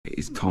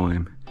is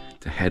time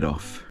to head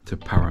off to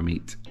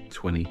Parameet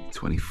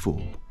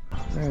 2024.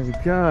 There we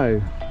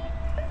go.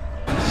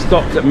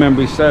 Stopped at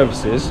Memory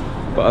Services,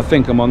 but I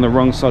think I'm on the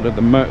wrong side of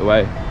the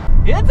motorway.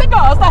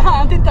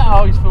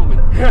 Oh, he's filming.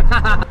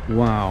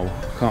 Wow,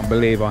 can't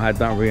believe I had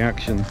that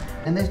reaction.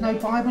 And there's no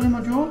Bible in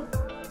my drawer?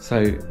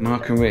 So,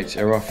 Mark and Rich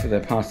are off for their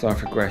past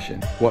life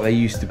regression. What they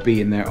used to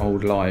be in their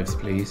old lives,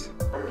 please.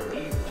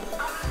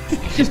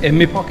 Just in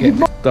my pocket.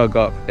 Dug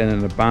up in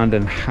an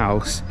abandoned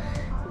house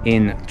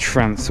in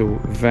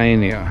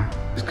Transylvania.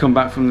 Just come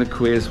back from the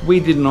quiz. We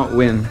did not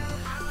win,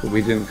 but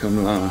we didn't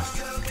come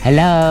last.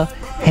 Hello?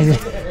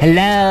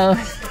 Hello?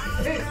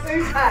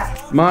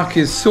 Mark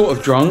is sort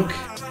of drunk.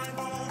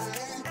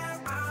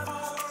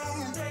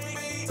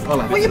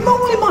 Well, you're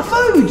mauling my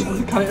food!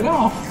 I cut it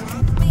off.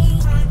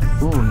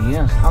 Oh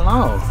yes,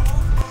 hello.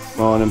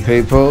 Morning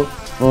people.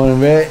 Morning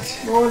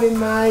Rich. Morning,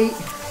 mate.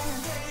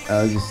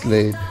 How was your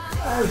sleep?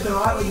 That was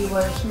alright when you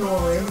weren't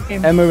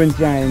snoring. Emma and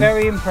Jane.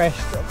 Very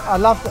impressed. I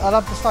love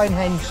the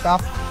Stonehenge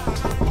stuff.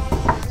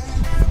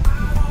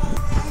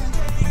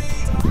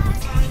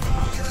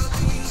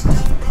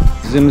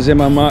 Zim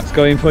Zim and Mark's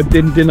going for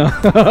dinner.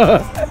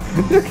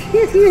 Look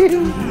at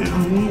him.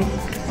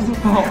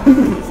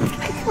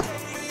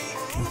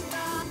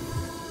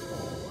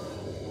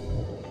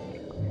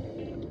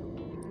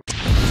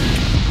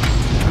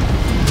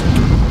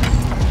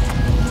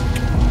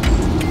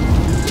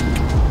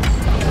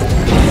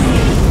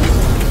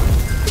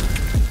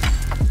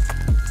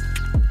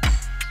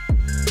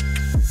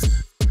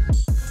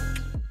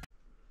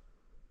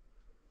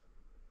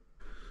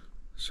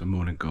 So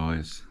morning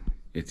guys,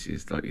 it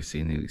is like you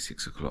see nearly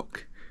 6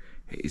 o'clock.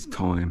 It is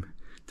time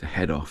to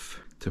head off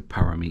to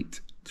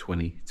Parameet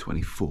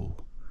 2024.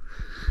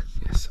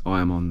 Yes, I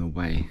am on the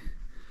way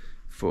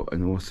for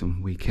an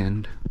awesome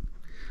weekend.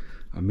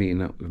 I'm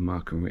meeting up with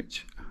Mark and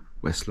Rich,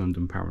 West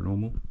London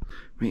Paranormal.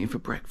 Meeting for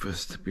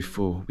breakfast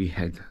before we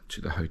head to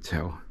the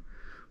hotel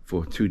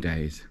for 2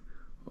 days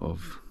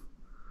of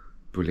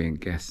brilliant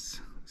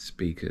guests,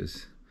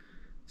 speakers,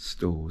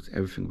 stalls,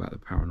 everything about the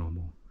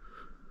paranormal.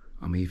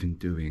 I'm even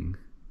doing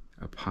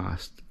a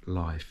past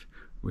life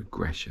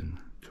regression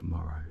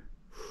tomorrow.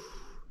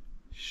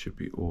 Should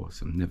be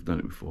awesome. Never done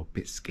it before.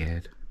 Bit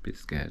scared.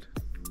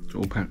 So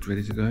all packed,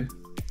 ready to go?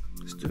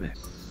 Let's do it.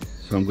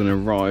 So I'm going to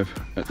arrive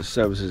at the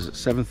services at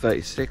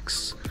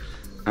 7:36,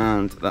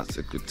 and that's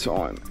a good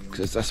time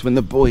because that's when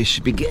the boys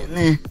should be getting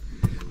there.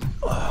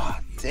 Oh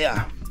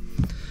dear.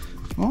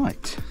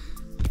 Right.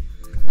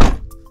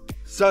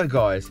 So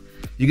guys,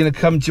 you're going to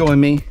come join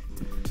me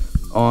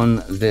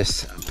on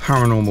this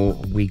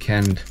paranormal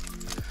weekend.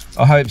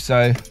 I hope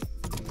so.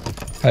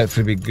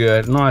 Hopefully be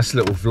good. Nice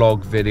little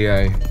vlog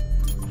video.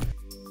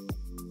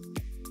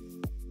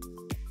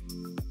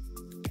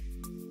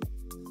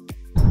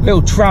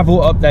 Little travel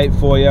update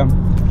for you.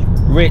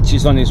 Rich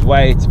is on his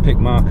way to pick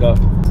Mark up.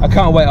 I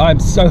can't wait. I'm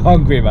so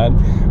hungry, man.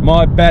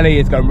 My belly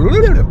is going.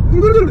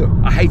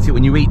 I hate it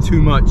when you eat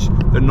too much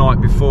the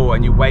night before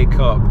and you wake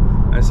up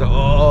and it's like,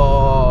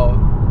 oh.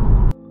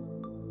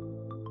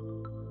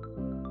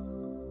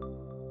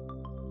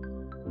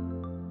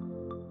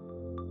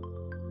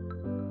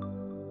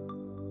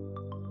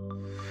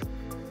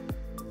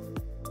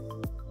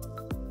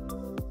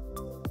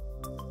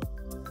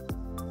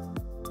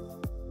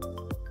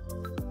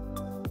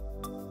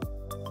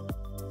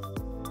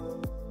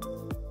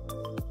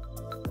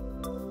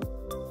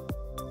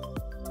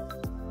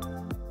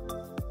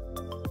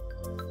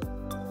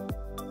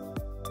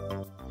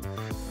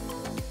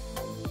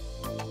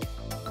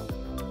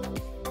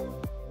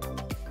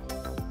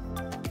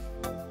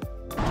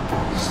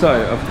 So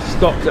I've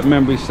stopped at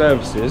Memory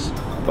Services,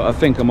 but I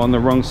think I'm on the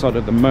wrong side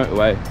of the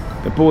motorway.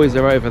 The boys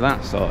are over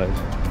that side.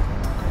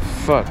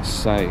 Fuck's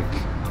sake.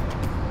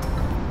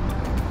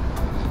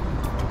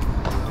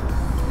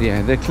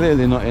 Yeah, they're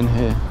clearly not in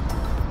here.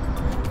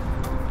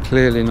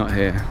 Clearly not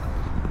here.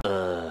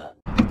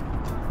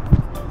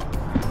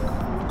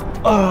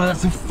 Oh,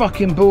 that's a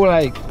fucking ball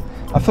ache.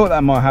 I thought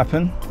that might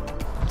happen.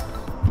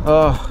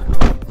 Oh,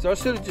 so I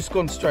should have just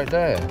gone straight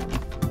there.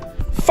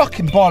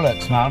 Fucking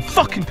bollocks, man. I'm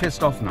fucking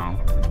pissed off now.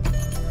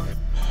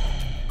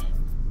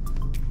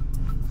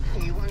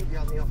 You won't be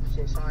on the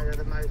opposite side of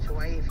the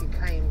motorway if you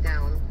came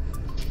down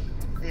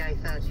the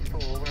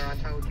A34 where I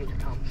told you to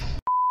come.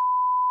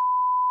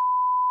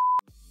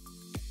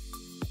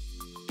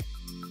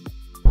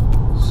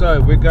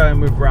 So we're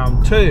going with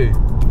round 2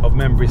 of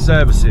Memory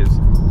Services.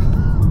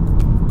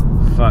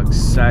 Fuck's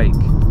sake.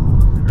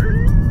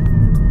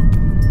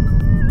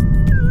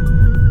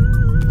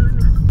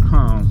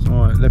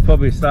 Alright, they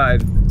probably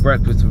started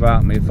breakfast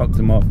without me, fucked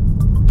them off.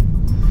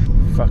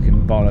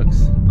 Fucking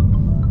bollocks.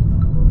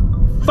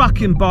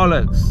 Fucking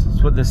bollocks,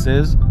 that's what this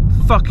is.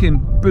 Fucking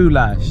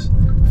boulash.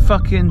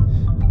 Fucking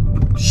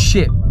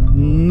shit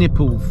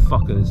nipple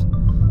fuckers.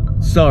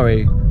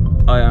 Sorry,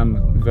 I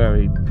am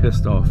very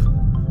pissed off,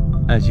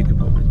 as you could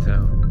probably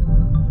tell.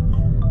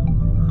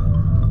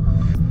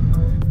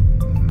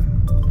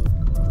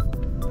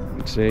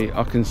 See,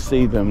 I can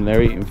see them,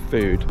 they're eating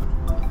food.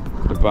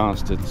 The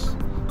bastards.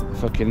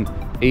 Fucking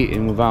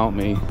eating without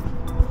me.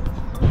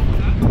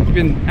 It's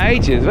been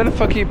ages. Where the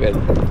fuck you been?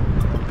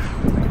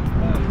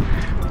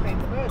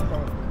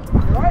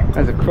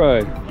 There's a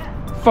crow.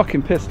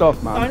 Fucking pissed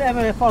off, man. Don't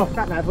ever follow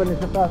sat nav when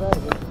it's the first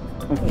over.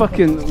 I'm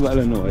fucking well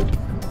annoyed.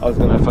 I was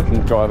gonna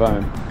fucking drive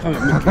home.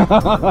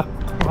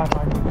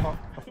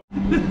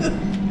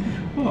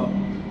 What?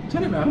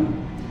 Turn it round.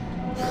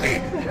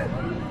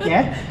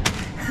 Yeah?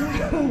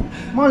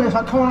 Mine looks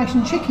like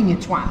Coronation Chicken, you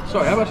twat.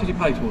 Sorry, how much did you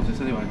pay towards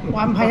this anyway? Well, I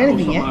haven't paid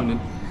anything yet.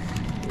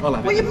 I'll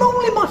have Well, it. you're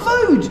mauling my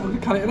food! I'm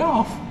gonna cut it in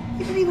half.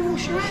 You didn't even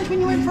wash your hands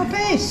when you went for a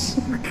piss.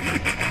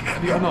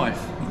 Have you got a knife?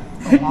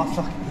 Oh,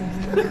 fuck.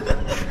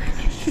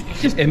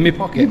 Just in my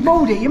pocket. You've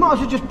mauled it, you might as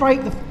well just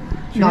break the...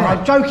 No,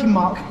 I'm joking,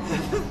 Mark.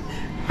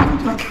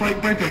 Don't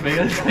break bread with me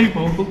at the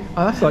table.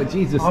 Oh, that's like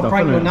Jesus I'll stuff,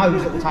 break isn't your it?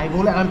 nose at the table,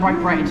 let alone break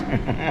bread.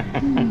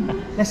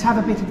 Let's have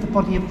a bit of the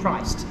body of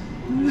Christ.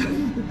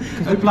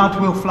 Because the blood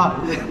will flow.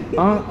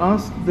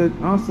 Ask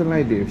the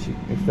lady if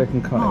they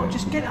can cut Oh, it.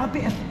 just get a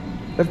bit of...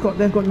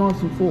 They've got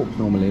knives and forks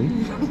normally. Alright,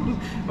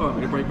 I'm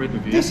gonna break bread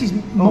with you. This is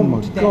Oh my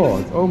mauled to death.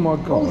 god! Oh my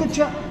All the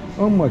god!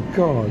 Oh my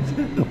god!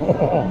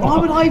 Why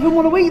would I even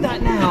want to eat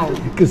that now?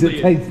 Because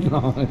it tastes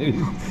nice.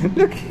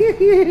 Look at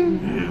him!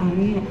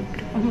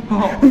 Oh my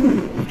god!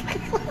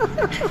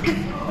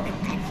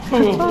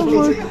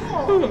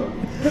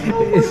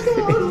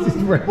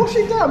 Wash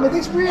it down with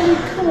this really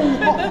cool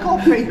hot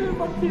coffee.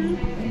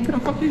 Can I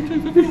fuck you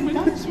too for filming?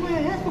 Don't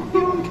swear,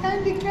 you're on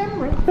candid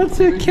camera. That's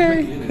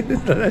okay.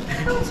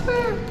 Don't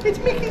swear, it's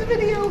Mickey's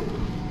video.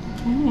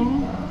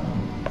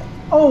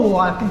 Oh,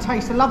 I can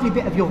taste a lovely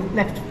bit of your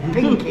left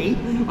pinky.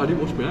 I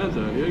didn't wash my hands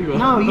earlier. You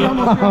No, you don't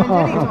wash your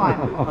hands any time.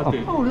 I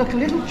did. Oh, look, a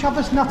little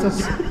chubbus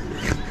nutters.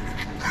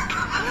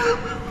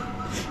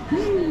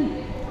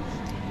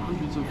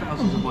 Hundreds of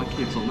thousands of my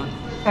kids on that.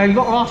 You've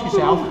got to ask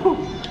yourself,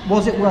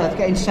 was it worth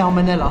getting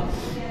salmonella?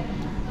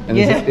 And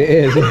Yeah. it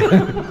is.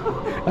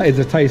 That is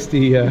a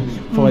tasty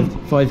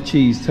five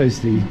cheese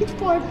toasty. It's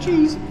 5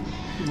 cheese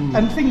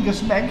and finger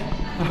smeg.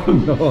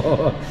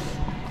 No.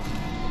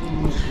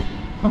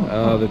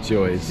 Oh, the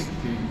joys.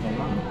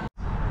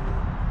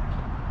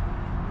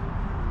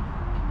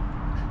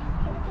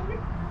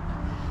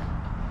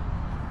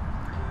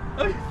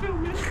 Are you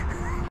filming?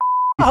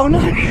 Oh no!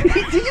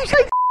 Did you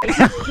say?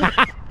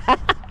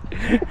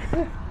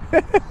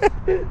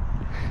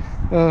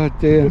 Oh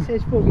dear. It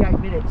says 48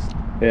 minutes.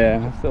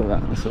 Yeah, I thought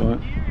that. That's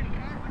alright.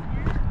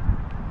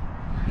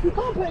 You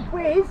can't put a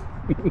quiz.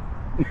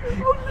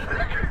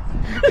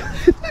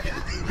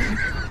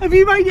 Have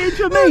you made it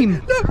into a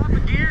meme? Pop a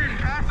gear and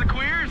pass the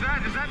queer, is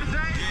that the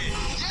same?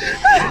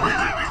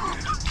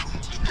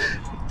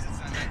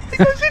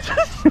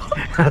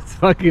 That's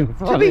fucking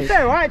funny. To be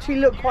fair, I actually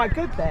look quite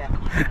good there.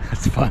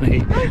 That's funny.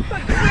 Don't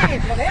put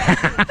quiz on it.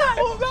 That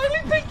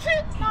automatically thinks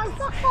it. No,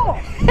 fuck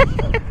off.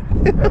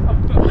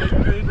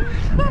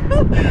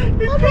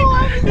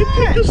 He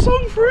picked a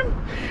song for him.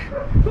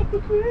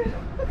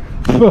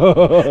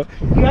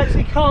 You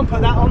actually can't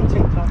put that on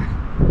TikTok.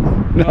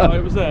 No,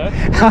 it was there.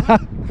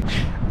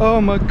 Oh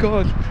my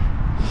god.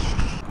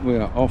 We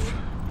are off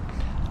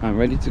and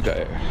ready to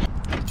go.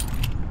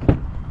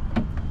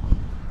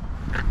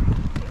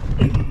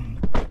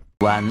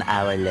 One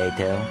hour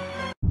later.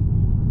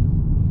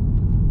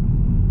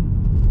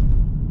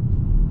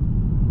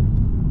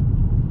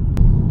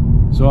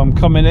 So I'm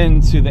coming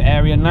into the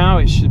area now.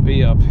 It should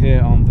be up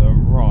here on the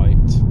right.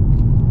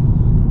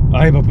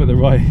 I hope I put the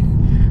right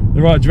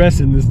address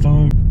in this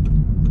time.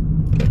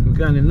 We're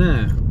going in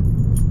there.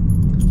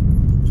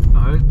 I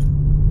hope.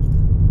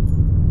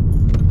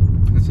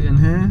 Is it in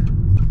here?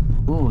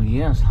 Oh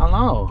yes,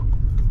 hello.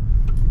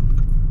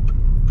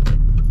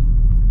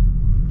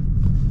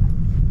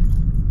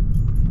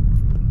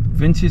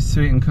 Vintage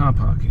street and car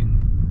parking.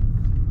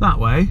 That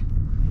way.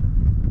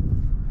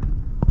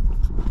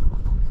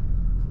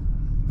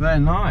 Very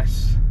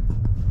nice.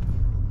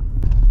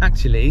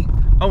 Actually,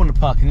 I want to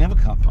park in the other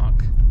car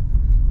park.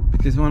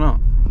 Because why not?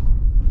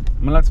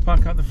 Am I allowed to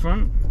park out the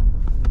front?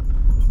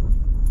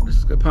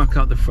 Let's go park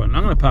out the front.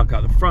 I'm going to park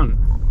out the front.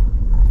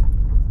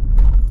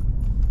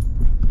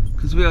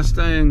 Because we are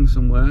staying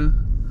somewhere.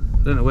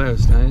 I don't know where we're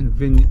staying.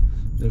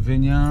 The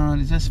vineyard.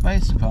 Is there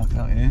space to park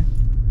out here?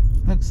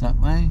 Looks that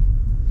way.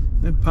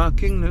 No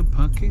parking, no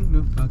parking,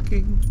 no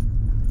parking.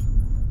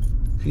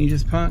 Can you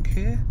just park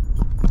here?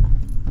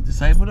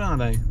 Disabled, are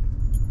they?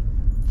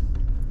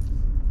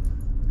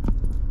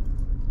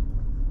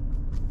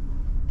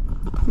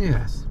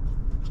 Yes.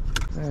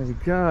 There we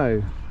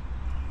go.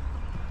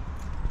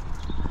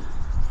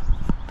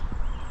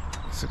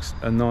 It's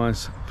a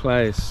nice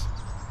place.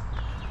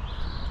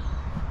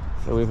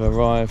 So we've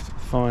arrived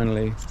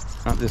finally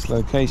at this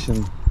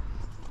location.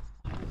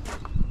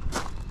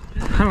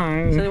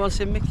 Hello. Has anyone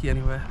seen Mickey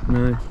anywhere?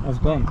 No,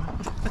 I've gone.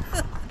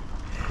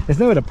 There's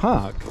nowhere to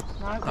park.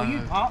 No, well,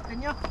 you parked,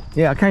 didn't you?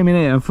 Yeah, I came in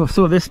here and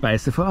saw this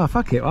space. I thought, oh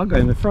fuck it, I'll go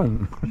in the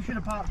front. You should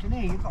have parked in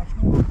here. You've got a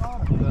small car.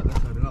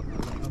 Let's load it up.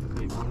 Other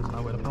people doesn't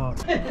know where to park.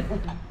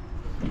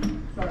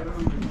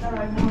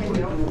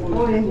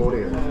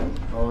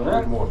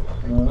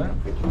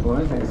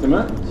 Thanks so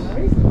much.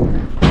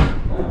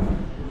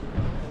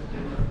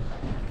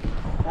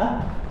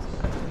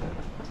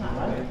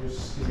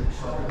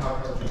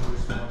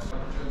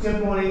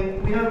 Good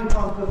morning. We know we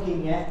can't cook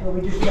in yet, but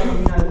we just let you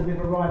know that we've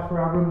arrived for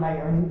our room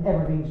later and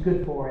everything's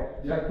good for it.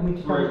 Yeah, so can we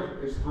just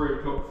it's 3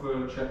 o'clock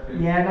for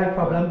check-in. Yeah, no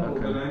problem.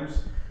 What are the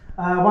names?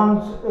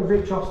 One's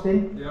Rich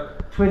Austin, Yeah.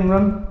 twin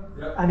room,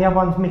 Yeah. and the other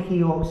one's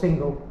Miki or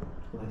single,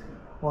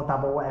 or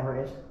double, whatever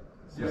it is.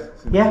 Yeah.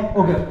 Yeah,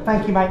 all good.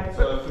 Thank you, mate.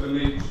 So for the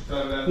meat, just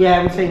down there.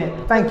 Yeah, we've seen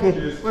it. Thank you.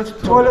 Cheers. Where's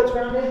the toilets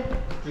around here?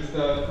 Just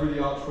through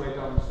the archway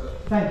down the stairs.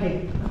 Thank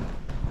you.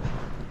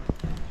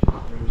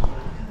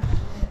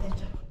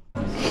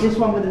 This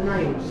one with the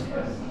nails.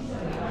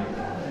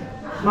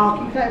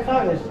 Mark, you can take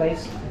photos,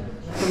 please,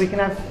 so we can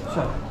have.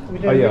 We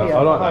do Oh a yeah, video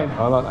I like at that.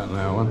 home. I like that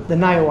nail one. The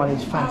nail one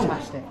is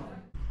fantastic.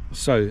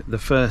 So the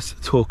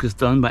first talk is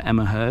done by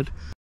Emma Heard.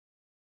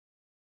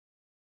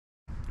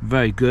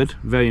 Very good,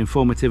 very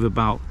informative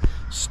about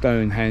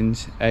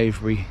Stonehenge,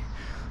 Avebury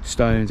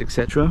stones,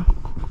 etc.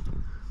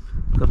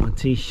 Got my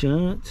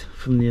t-shirt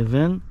from the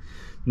event,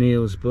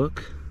 Neil's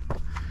book,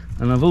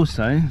 and I've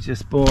also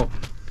just bought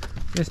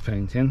this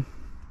painting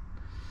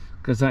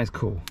because that is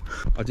cool.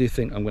 I do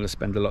think I'm going to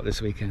spend a lot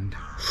this weekend.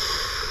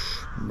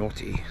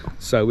 Naughty.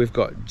 So we've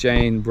got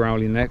Jane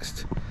Browley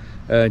next.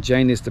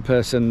 Jane is the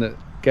person that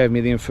gave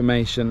me the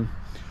information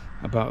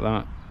about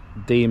that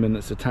demon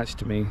that's attached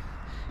to me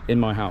in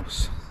my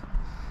house.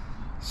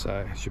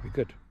 So it should be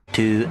good.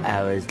 2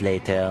 hours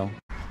later.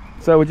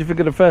 So what do you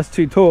think of the first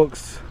two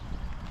talks?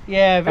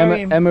 Yeah,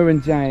 Emma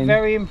and Jane.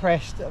 Very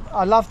impressed.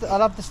 I love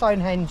the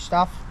Stonehenge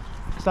stuff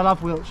because I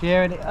love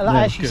Wiltshire, and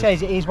as she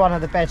says, it is one of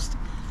the best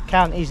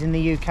counties in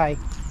the UK.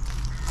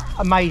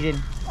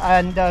 Amazing.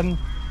 And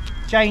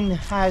Jane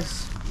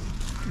has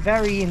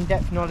very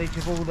in-depth knowledge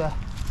of all the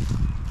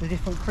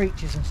different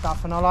creatures and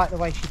stuff, and I like the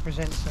way she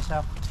presents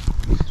herself.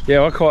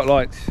 Yeah, I quite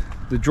liked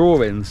the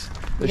drawings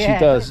that she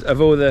does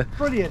of all the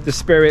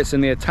spirits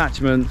and the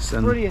attachments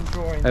and brilliant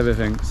drawings.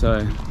 Everything. So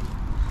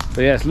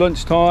yeah, it's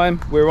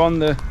lunchtime. We're on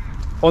the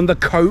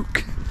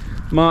coke.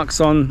 Mark's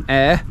on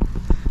air.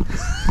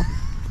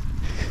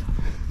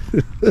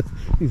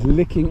 He's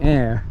licking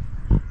air.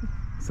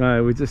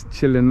 So we're just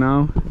chilling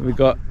now. We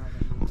got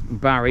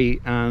Barry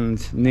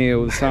and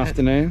Neil this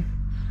afternoon.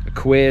 A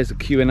quiz, a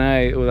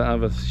Q&A, all that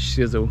other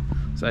shizzle.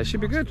 So it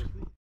should be good.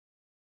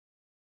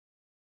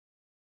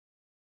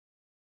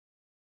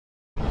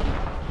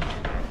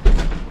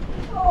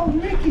 Oh,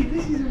 Miki,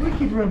 this is a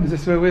wicked room. Is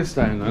this where we're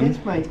staying then?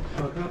 Yes, mate.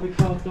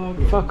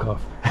 Fuck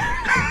off.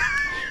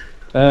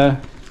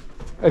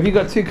 Have you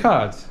got 2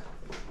 cards?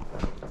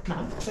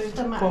 No, so it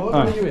doesn't matter. What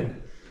are you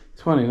in?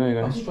 20, there you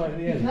go. Straight at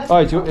the end.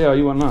 Oh,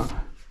 you want that?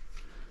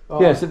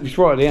 Oh, Yes, it's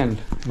right at the end.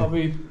 I'll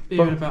be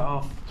here in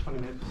about 20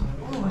 minutes.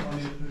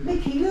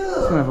 Miki, Let's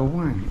look. have a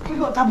wank. We've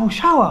got a double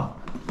shower.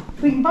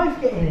 We can both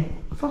get in it.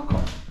 Fuck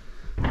off.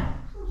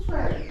 What's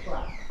that?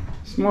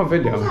 It's my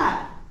video. What's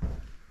that?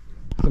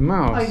 It's a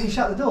mouse. Oh, you can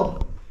shut the door.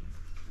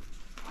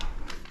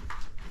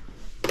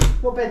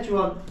 What bed do you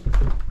want?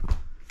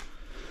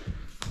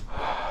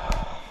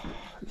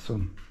 This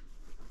one.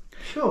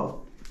 Sure.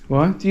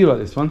 Why? Do you like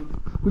this one?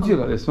 Would you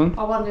like this one?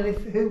 I wondered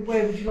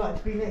where would you like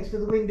to be next to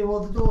the window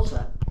or the door,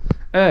 sir?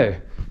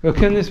 Hey, well,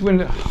 can this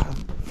window...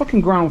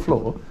 Fucking ground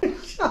floor.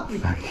 Shut up, you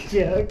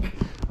jerk.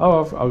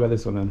 Oh, I'll go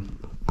this one then.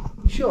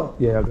 You sure?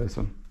 Yeah, I'll go this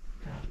one.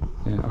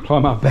 Yeah, I'll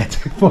climb out of bed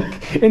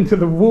into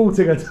the wall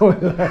to go to the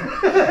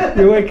toilet.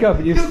 You wake up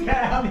and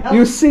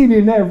you'll see me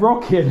in there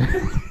rocking.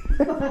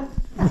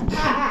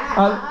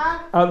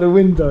 out the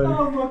window.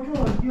 Oh my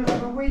god, you'll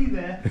have a wee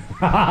there.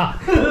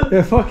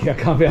 Yeah, fuck it, I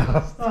can't be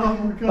asked. Oh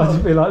my god. I'll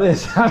just be like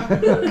this.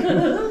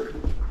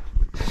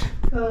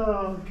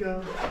 Oh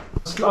god.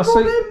 I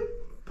see.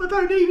 I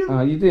don't need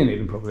them. You do need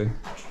them probably.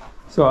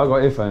 So I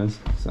got earphones,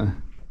 so.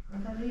 I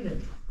don't need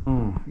them.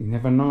 Oh, you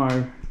never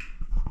know.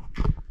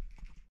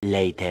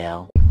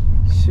 Later.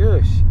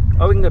 Shush.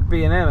 Oh, we can go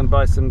B&M and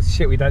buy some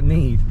shit we don't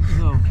need.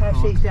 No.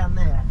 KFC's down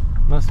there.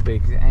 Must be,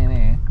 because it ain't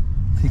here.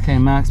 TK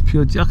Maxx,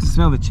 pure. I can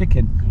smell the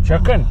chicken.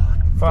 Chicken.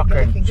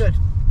 Fucking. Looking good.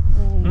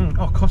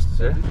 Oh, Costa's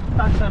here.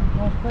 Back some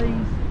more,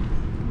 please.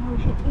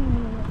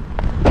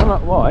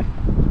 Why?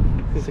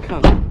 Because I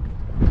can't.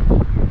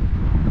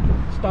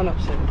 Stand up,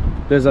 sit.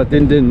 There's our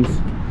din-dins.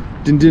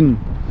 Din-din.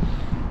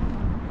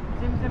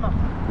 Zim Zimmer.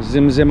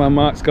 Zim Zimmer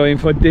Mark's going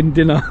for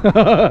din-dinner.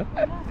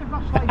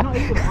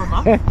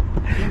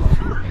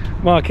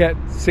 Mark had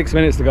 6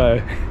 minutes to go.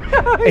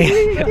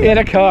 he had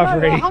a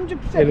carvery.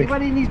 100%. He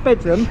went in his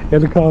bedroom. He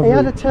had a carvery. He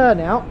had a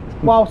turnout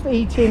whilst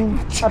eating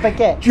a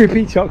baguette.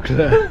 Drippy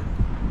chocolate.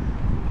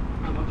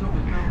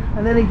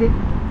 And then he did.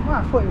 Well,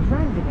 I thought it was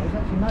random. There's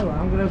actually no way.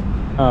 I'm gonna.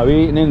 Oh, we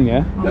eating in,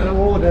 yeah? I'm gonna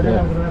order. Then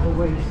I'm gonna have a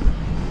wee.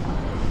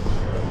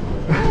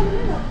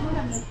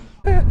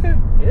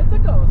 It's a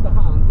ghost, the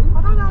hand.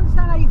 I don't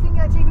understand how you think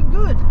that's even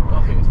good.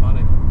 I think it's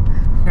funny.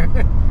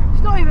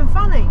 It's not even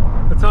funny.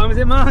 What time is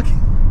it, Mark?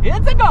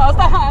 It's a ghost,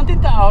 the hand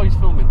in the. Oh, he's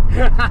filming.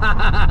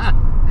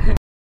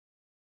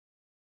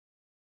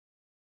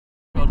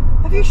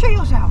 Have you shit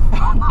yourself?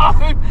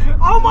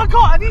 Oh my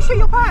god, have you shit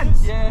your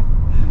pants? Yeah.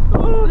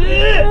 Oh,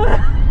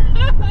 yeah.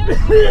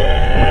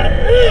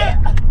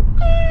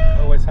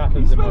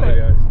 happens in my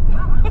videos.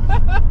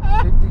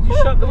 Did you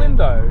shut the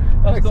window?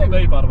 That's not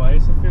me, by the way.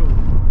 It's a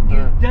film.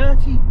 You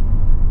dirty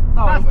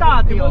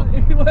bastardi.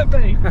 It weren't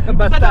me.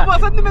 That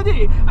wasn't me.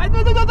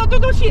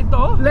 Don't shit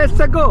though. Let's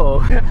go.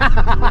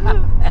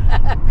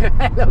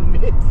 Hello,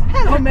 mate.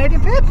 Hello, matey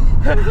Pip.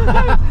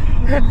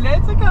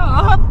 Let's go.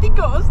 Hunt the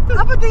ghost.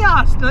 Up at the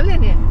Arsenal,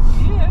 innit?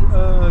 Yes.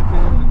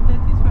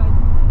 That is right.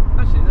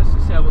 Actually, let's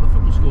just see what the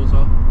football scores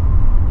are.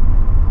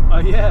 Oh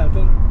yeah, I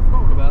don't.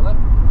 Forgot about that.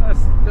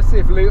 Let's see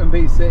if Luton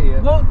beat City.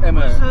 What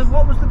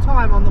was the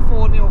time on the 4-0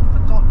 for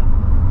Tottenham?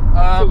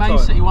 Man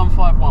City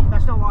 1-5-1.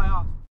 That's not what I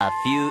asked. A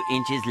few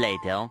inches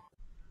later.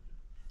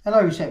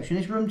 Hello, reception.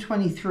 It's room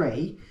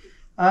 23.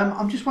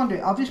 I'm just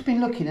wondering. I've just been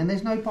looking, and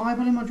there's no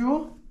Bible in my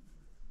drawer.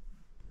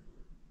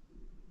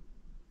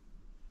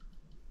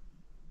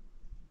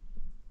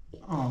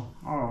 Oh,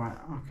 all right.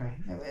 Okay.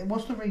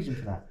 What's the reason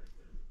for that?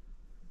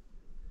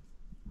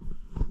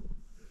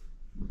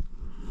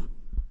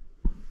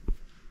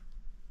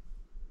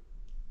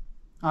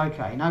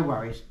 Okay, no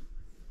worries.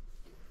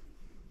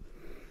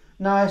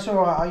 No, it's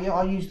all right.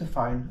 I'll use the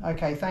phone.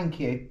 Okay, thank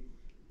you.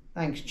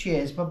 Thanks.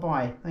 Cheers.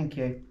 Bye-bye. Thank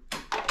you.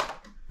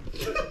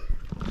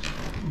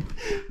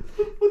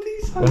 What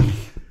did he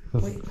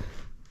say?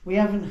 we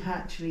haven't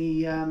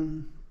actually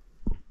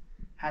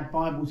had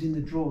Bibles in the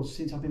drawers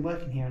since I've been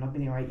working here, and I've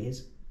been here 8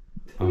 years.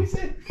 What is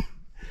it?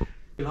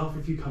 You'll laugh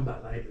if you come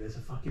back later. There's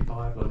a fucking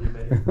Bible on your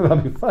bed.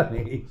 That'd be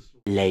funny.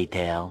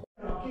 Later.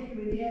 I'll kick him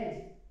in the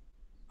head.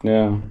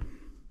 Yeah.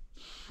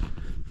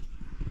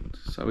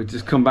 So we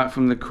just come back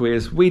from the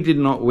quiz. We did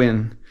not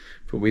win,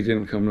 but we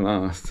didn't come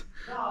last.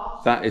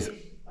 That is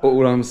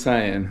all I'm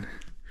saying.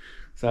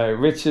 So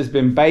Rich has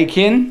been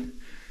baking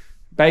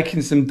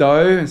some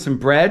dough and some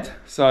bread.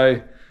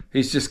 So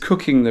he's just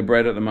cooking the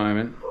bread at the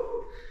moment.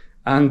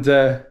 And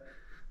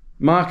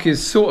Mark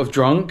is sort of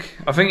drunk.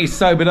 I think he's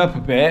sobered up a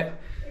bit.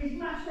 He's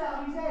mashed out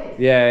of his head.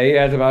 Yeah, he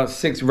had about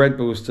 6 Red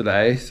Bulls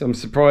today. So I'm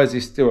surprised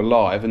he's still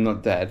alive and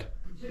not dead.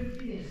 2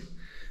 Guinness.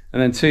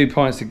 And then 2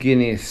 pints of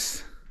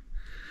Guinness.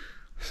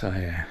 So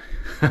yeah.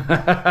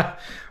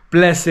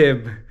 Bless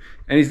him.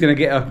 And he's going to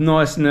get up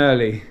nice and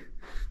early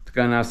to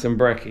go and have some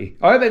brekkie.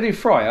 I hope they do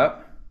fry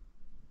up.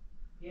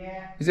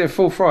 Yeah. Is it a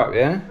full fry up,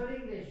 yeah? Full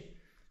English.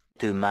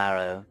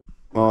 Tomorrow.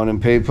 Morning,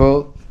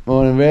 people.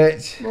 Morning,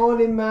 Rich.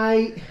 Morning,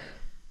 mate.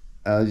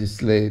 How's your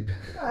sleep?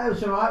 That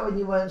was alright when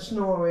you weren't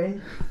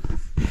snoring.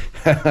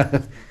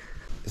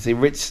 See,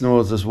 Rich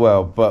snores as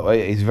well, but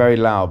he's very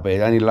loud, but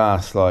it only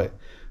lasts like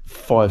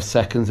 5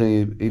 seconds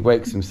and he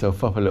wakes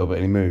himself up a little bit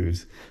and he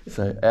moves.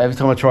 So every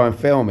time I try and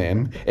film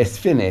him, it's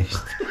finished.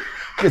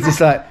 Because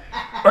it's like...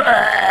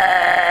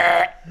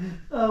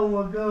 Oh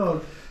my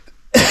god.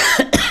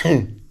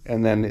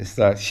 And then it's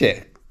like,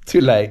 shit, too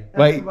late. That's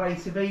Wait. the way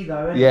to be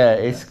though, isn't Yeah,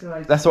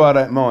 it? that's why I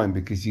don't mind,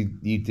 because you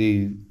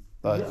do...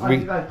 like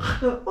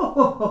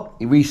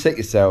you reset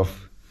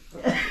yourself.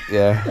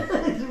 Yeah.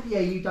 Yeah,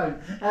 you don't.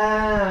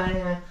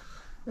 Yeah.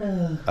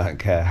 I don't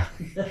care.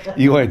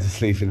 You wanted to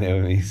sleep in there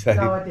with me, so...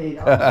 No, I did.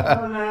 No,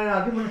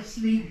 I didn't want to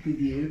sleep with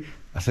you.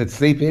 I said,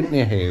 sleep in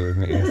here with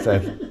me. I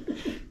said...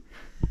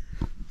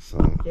 So,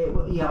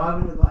 Yeah, I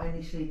wouldn't have got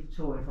any sleep at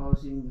all if I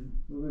was in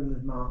the room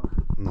with Mark.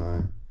 no.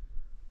 I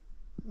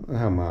don't know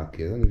how Mark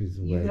is. I don't know if he's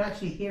You awake. can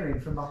actually hear him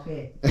from up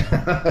here.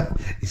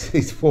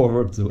 he's 4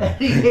 rooms away.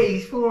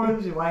 He's 4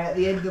 rooms away at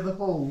the end of the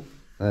hall.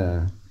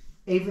 Yeah.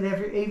 Even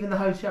the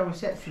hotel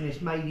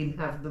receptionist made him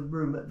have the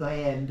room at the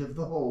end of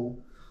the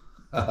hall.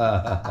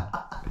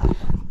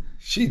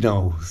 She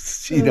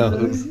knows. She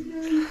knows.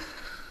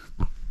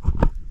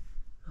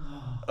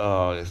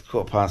 Oh, it's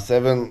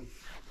 7:15.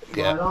 My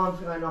Yeah. alarm's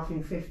going off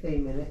in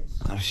 15 minutes.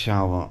 Have a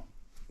shower.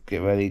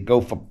 Get ready. Go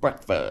for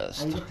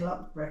breakfast. 8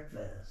 o'clock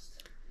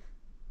breakfast.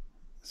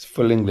 It's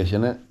full English,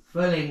 isn't it?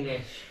 Full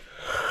English.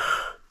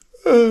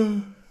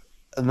 And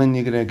then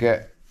you're going to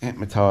get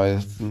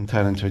hypnotised and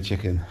turn into a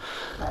chicken.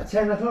 At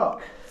 10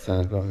 o'clock. 10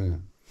 o'clock,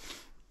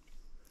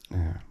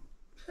 yeah.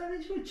 Turn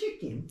into a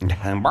chicken.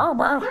 Yeah.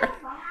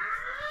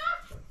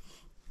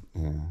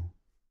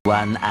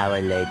 1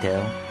 hour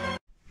later.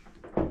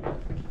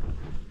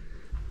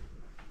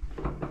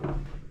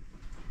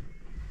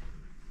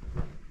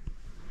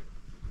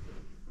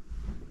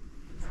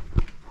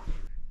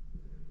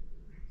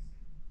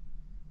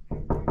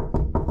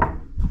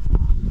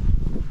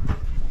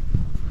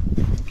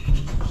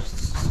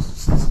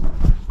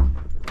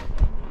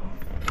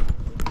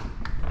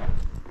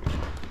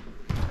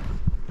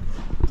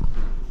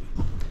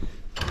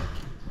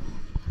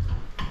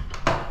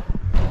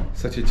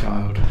 Such a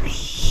child.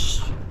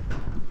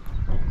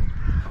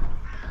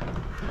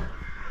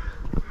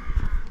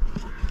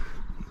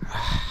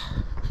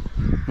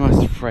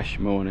 Nice fresh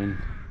morning.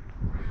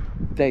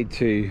 Day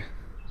 2.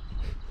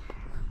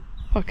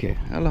 Like it,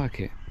 I like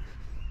it.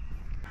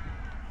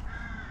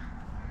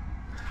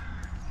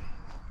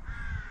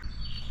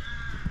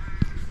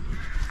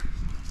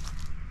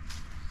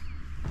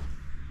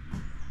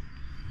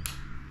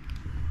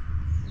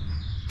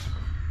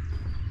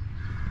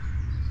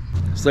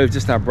 So we've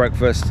just had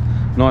breakfast,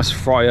 nice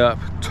fry up,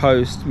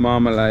 toast,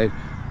 marmalade,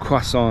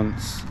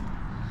 croissants,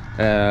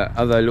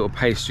 other little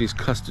pastries,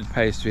 custard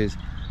pastries.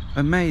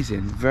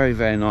 Amazing, very,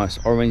 very nice.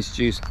 Orange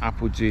juice,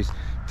 apple juice,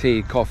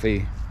 tea,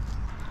 coffee.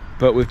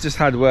 But we've just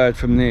had word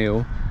from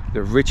Neil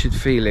that Richard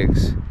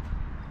Felix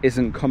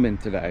isn't coming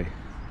today.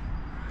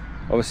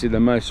 Obviously the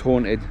most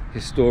haunted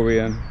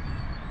historian.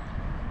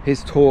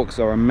 His talks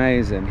are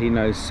amazing. He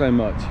knows so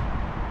much.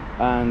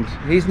 And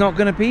he's not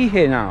going to be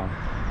here now.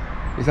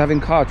 He's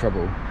having car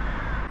trouble.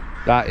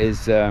 That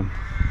is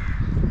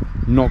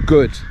not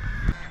good.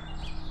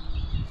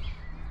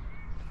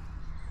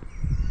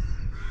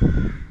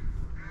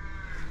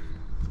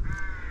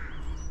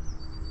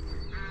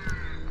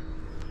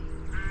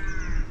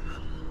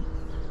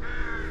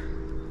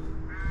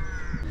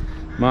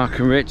 Mark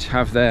and Rich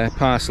have their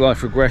past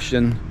life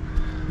regression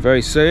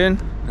very soon,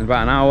 in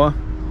about an hour.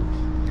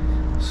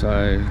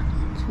 So,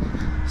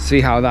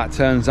 see how that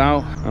turns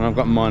out. And I've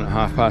got mine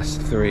at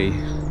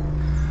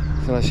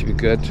 3:30. So that should be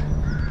good.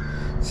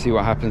 See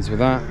what happens with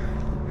that.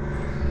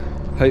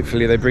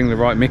 Hopefully they bring the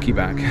right Miki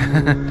back.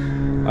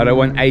 I don't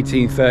want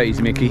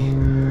 1830s Miki.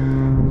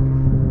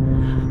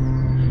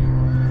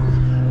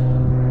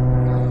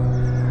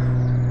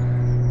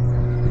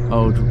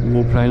 Old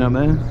warplane up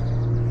there.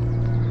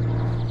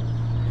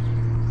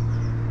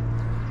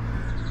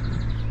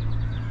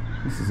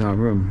 This is our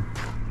room.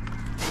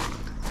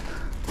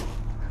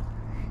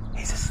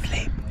 He's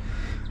asleep.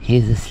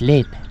 He's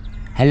asleep.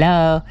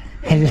 Hello.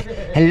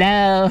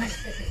 Hello.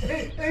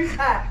 Who's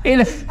that? In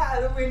a... Who's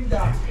out of the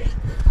window?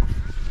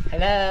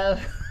 Hello.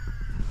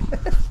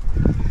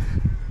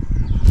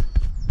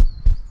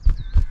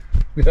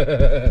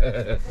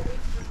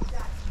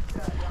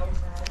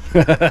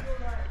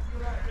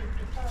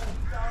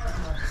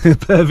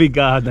 Perfect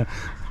gardener.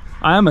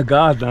 I am a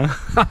gardener.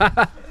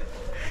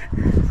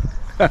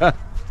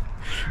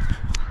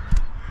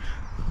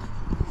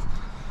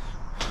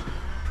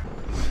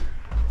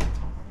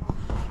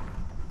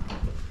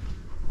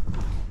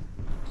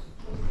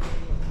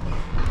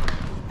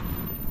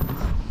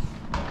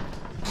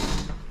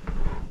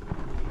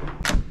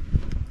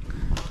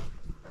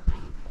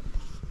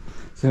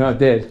 So you know what I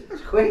did?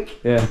 That's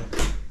quick. Yeah.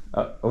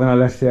 When I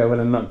left here, I went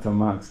and knocked on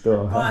Mark's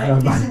door. Right,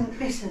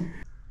 listen.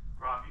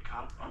 Right, you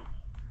can't.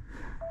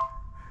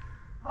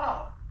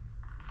 What?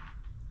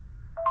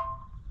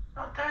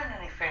 Not doing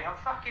anything. I'm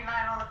fucking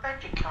laying on the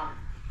bed, you cunt.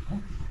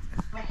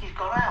 Mickey's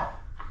got out.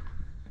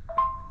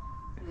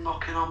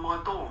 Knocking on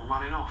my door and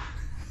running off.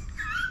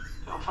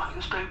 I'm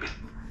fucking stupid.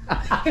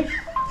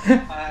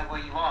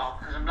 Well, you are,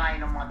 because I'm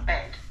laying on my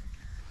bed.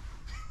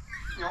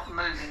 Not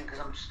moving because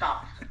I'm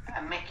stuffed.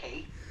 And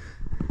Mickey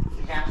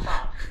is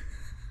outside.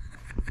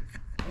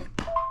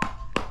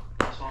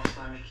 That's why I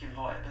say Mickey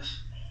invited us.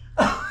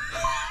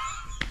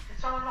 Did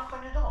someone knock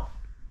on your door?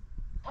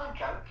 Don't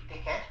joke, you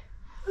dickhead.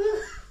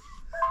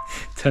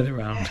 Turn it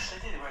around. Yes, they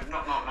did. They went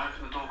knock, knock, knock,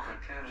 open the door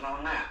quickly. There was no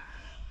one there.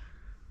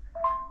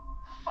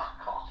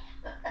 Fuck off.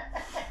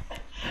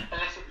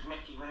 Unless it was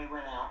Mickey when he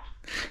went out.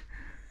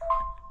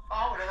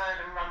 I would have heard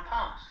him run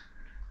past.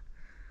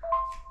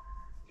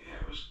 Yeah,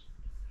 it was.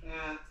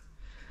 Yeah.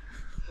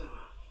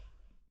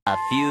 A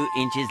few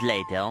inches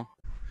later.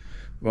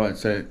 Right,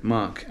 so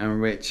Mark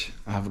and Rich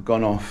have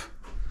gone off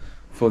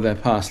for their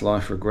past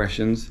life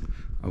regressions.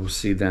 I will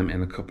see them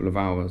in a couple of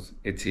hours.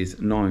 It is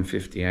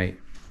 9:58.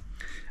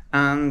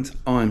 And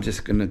I'm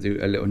just going to do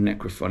a little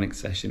necrophonic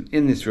session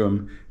in this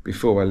room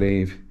before I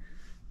leave.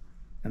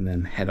 And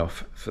then head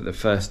off for the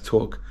first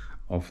talk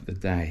of the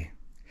day.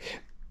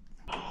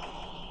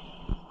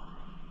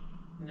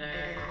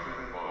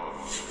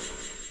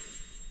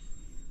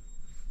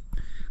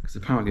 Because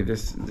apparently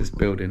this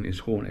building is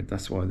haunted.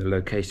 That's why the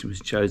location was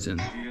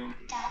chosen.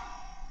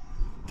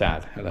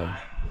 Dad, hello.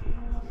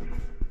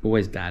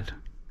 Always Dad.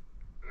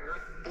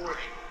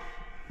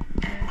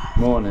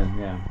 Morning,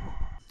 yeah.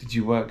 Did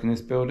you work in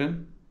this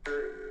building?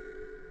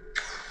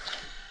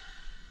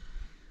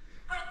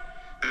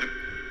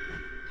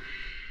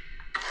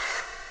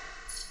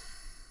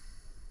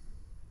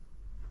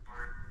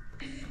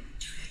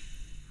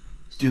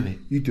 Do it,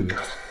 you do it.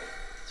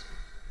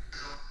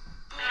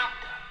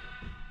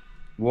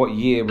 What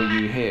year were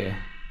you here?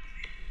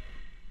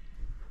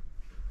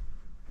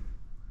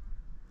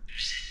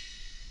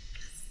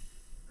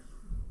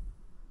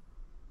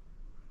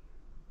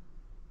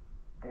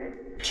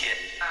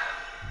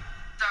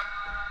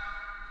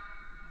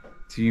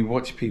 Do you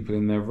watch people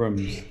in their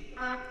rooms?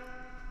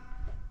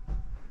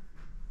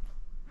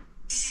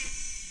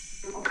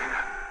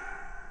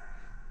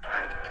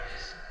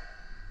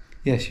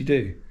 Yes, you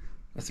do.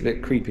 That's a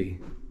bit creepy.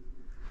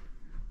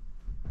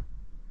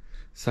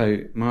 So,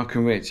 Mark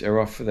and Rich are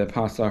off for their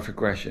past life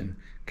regression.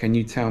 Can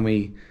you tell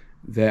me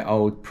their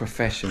old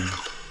profession,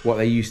 what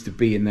they used to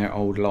be in their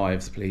old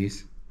lives,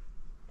 please?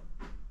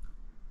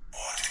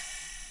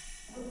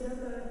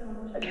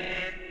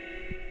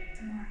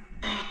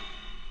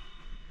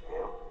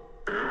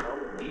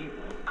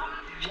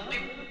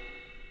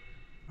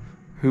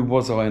 Who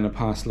was I in a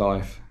past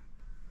life?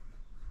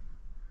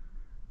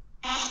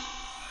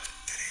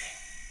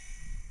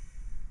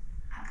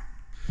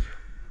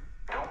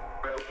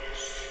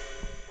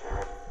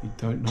 You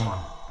don't know.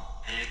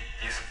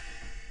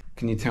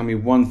 Can you tell me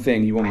one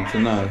thing you want me to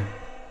know?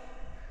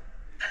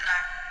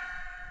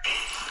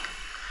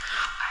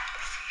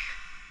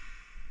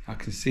 I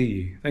can see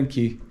you. Thank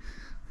you.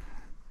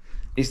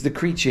 It's the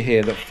creature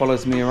here that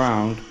follows me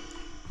around.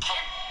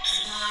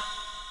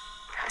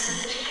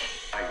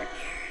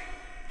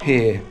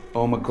 Here.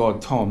 Oh my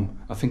God, Tom.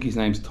 I think his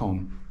name's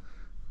Tom.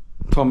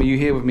 Tom, are you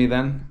here with me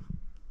then?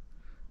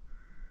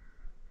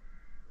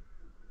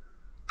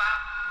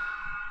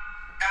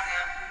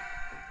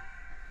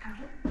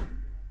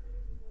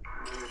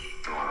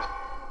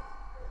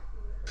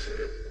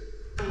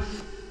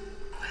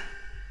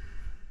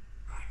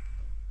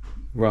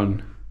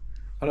 Run.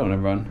 I don't want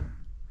to run.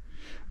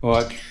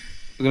 Alright,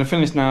 we're going to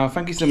finish now.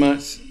 Thank you so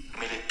much.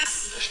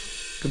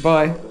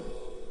 Goodbye.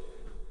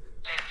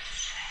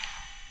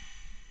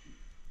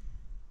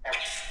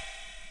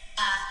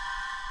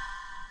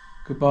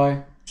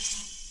 Goodbye.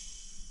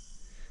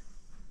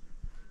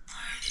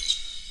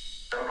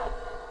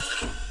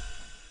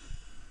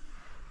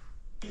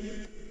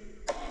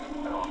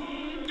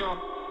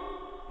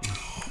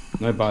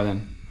 No bye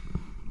then.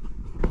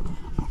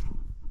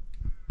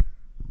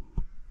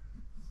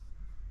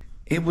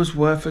 It was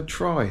worth a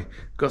try.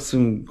 Got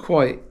some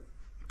quite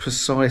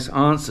precise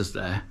answers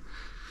there.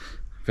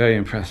 Very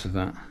impressed with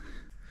that.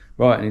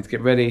 Right, I need to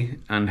get ready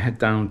and head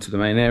down to the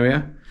main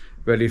area.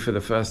 Ready for the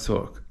first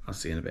talk. I'll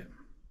see you in a bit.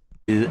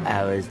 2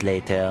 hours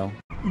later.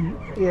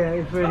 Yeah,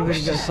 it's really,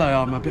 really good. So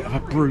I'm a bit of a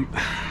brute.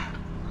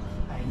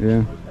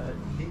 Yeah.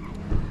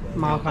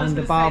 Mark owned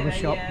a barber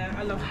shop.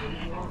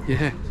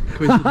 Yeah,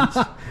 coincidence.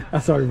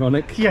 That's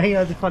ironic. Yeah, you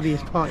know the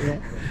funniest part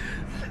yet.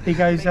 He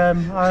goes,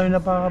 I own a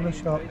barber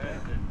shop.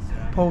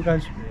 Paul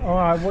goes, all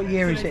right, what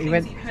year is it? He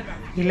went,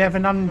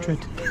 1100.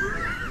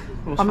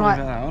 I'm like,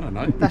 I don't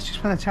know. that's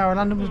just when the Tower of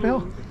London was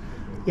built.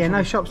 Yeah,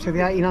 no shops till the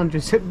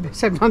 1800s,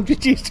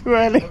 700 years too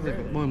early.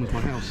 Mine was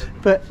my house.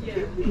 But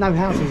no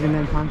houses in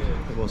them times.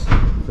 It was.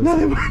 No,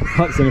 there weren't.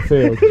 Huts in a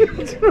field.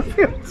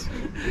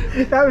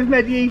 That was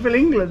medieval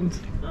England.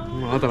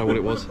 Well, I don't know what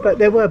it was. But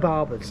there were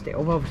barbers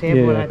still. Obviously,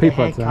 everyone had people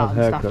their had to have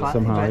haircut and stuff haircuts like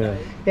somehow, that. yeah.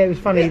 Yeah, it was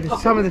funny.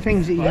 Some of the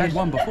things that you, I had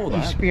one before you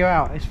that. spew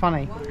out, it's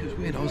funny. It was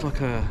weird. I was like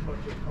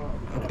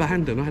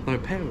abandoned. I had no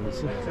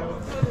parents.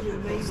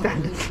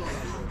 Standard.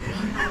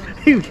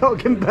 You got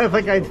to give birth,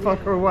 I gave the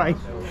fucker away.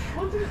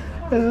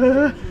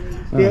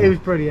 Yeah, it was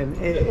brilliant.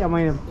 I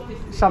mean,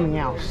 something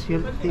else.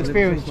 The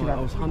experience you I had.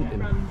 was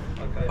hunting.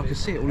 I could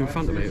see it all in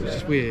front of me. It was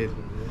just weird.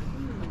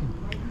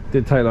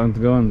 Did it take long to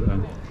go on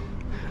though?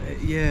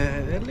 Yeah,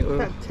 a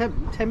little. I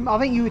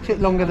think you took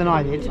longer than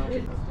I did.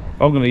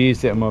 I'm going to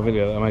use it in my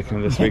video that I'm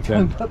making this Don't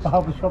weekend. put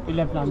barber shop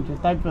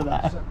 1100. Don't put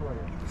that.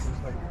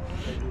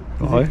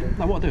 Bye.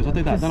 No, what I do is I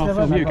do that, then I'll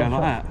film you going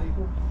like that.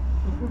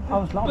 I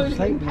was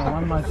asleep now.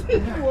 I'm like,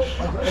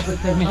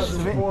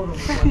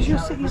 because you're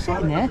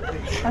sitting there,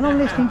 and I'm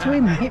listening to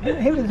him,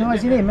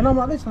 hypnotising him, and I'm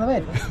like this on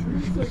the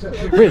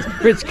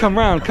bed. Rich, come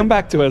round, come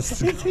back to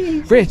us. Rich.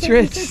 I tell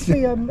you to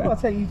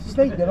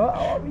sleep. Then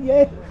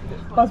yeah,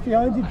 I was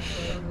behind him.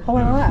 I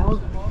went like that.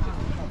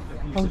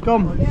 I was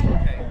gone.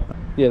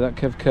 Yeah, that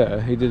Kev Kerr,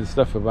 he did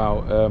stuff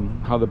about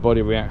how the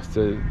body reacts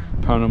to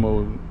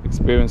paranormal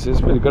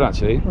experiences. Really good,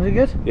 actually. Was it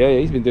good? Yeah,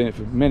 he's been doing it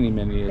for many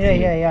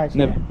years.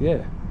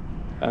 Yeah.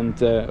 And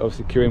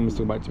obviously Kieran was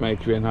talking about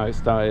Jamaica and how it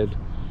started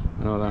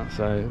and all that,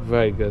 so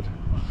very good.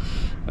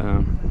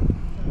 Yeah,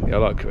 I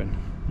like Kieran.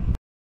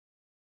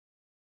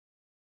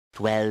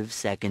 12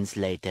 seconds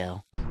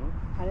later.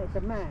 And it's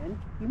a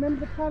man. You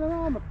remember the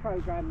Panorama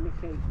programme,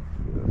 Miki?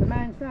 The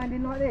man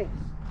standing like this,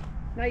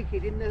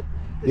 naked in the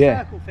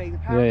circle thing, the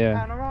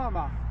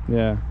Panorama.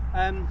 Yeah.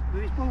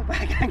 With his ball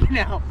bag hanging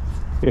out.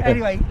 Yeah.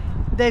 Anyway,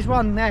 there's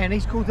one there, and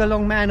he's called the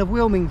Long Man of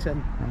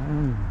Wilmington.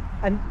 Oh.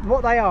 And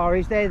what they are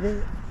is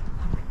they're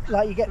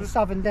like you get the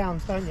Southern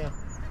Downs, don't you?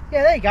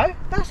 Yeah, there you go.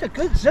 That's a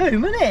good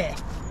zoom, isn't it?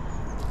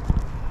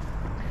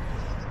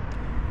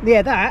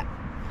 Yeah, that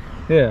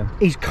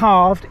is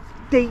carved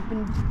deep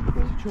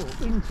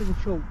into the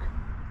chalk.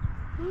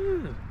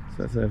 So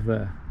that's over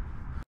there.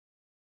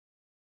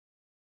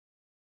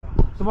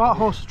 The White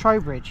Horse of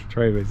Trowbridge.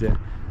 Trowbridge, yeah.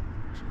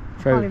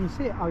 Can't even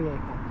see it. Oh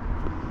yeah.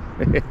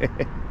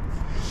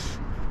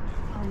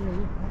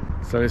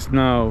 So it's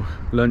now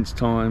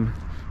lunchtime.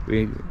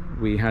 We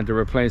had a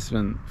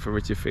replacement for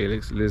Richard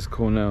Felix, Liz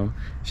Cornell.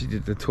 She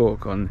did the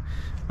talk on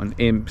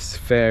imps,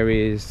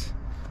 fairies,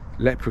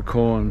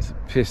 leprechauns,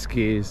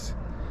 piskies,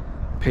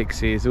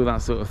 pixies, all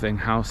that sort of thing,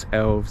 house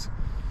elves,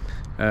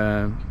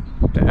 the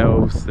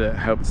elves that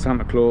helped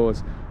Santa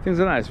Claus, things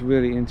like that. It's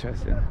really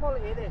interesting.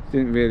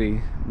 Didn't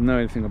really know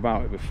anything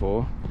about it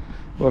before.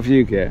 What have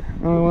you get?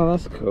 Oh well,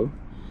 that's cool.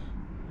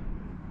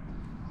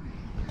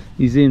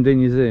 You zoomed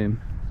in your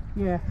zoom?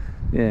 Yeah.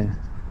 Yeah.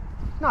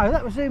 No,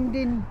 that was zoomed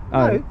in.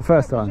 Oh, no,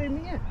 first that was time?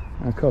 zoomed in, yeah.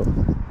 Oh, cool.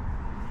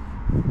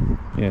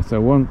 Yeah, so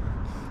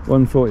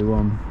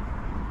 141.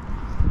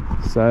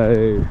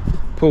 So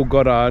Paul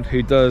Goddard,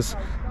 who does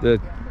the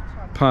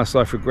past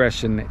life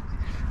regression,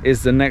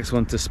 is the next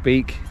one to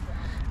speak,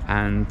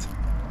 and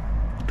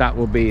that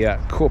will be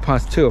at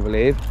 2:15, I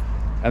believe.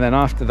 And then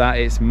after that,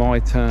 it's my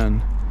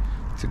turn.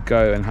 to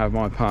go and have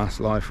my past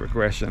life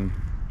regression.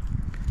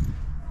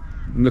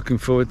 I'm looking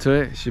forward to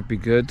it. It should be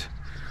good.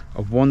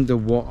 I wonder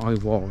what I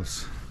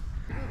was.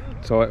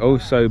 So I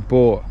also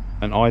bought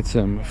an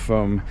item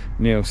from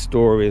Neil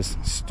Story's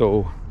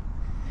stall.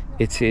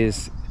 It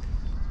is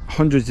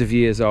hundreds of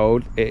years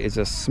old. It is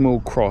a small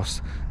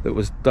cross that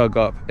was dug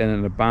up in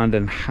an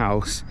abandoned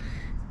house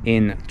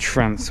in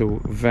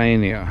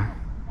Transylvania.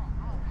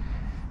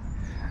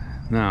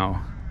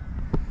 Now,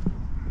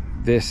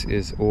 this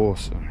is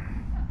awesome.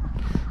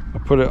 I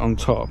put it on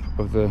top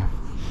of the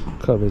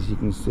covers, you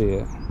can see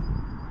it.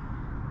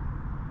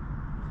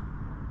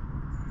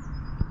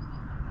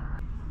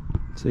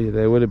 See,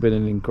 there would have been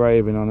an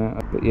engraving on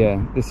it, but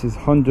yeah, this is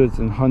hundreds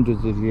and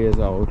hundreds of years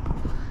old,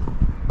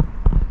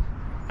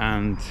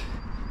 and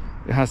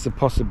it has the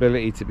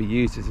possibility to be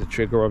used as a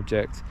trigger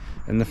object,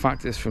 and the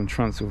fact it's from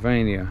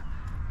Transylvania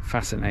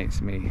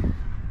fascinates me.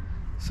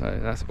 So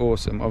that's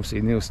awesome.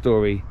 Obviously Neil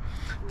Story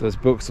does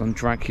books on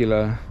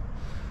Dracula,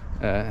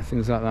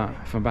 things like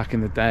that from back in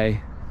the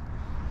day,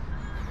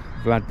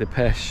 Vlad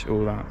Tepes,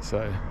 all that.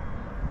 So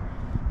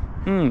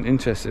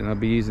interesting. I'll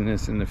be using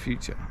this in the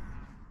future.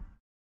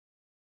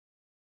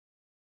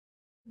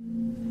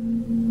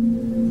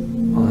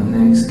 On the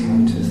next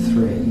count of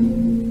 3,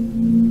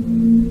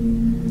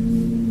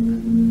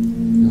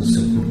 your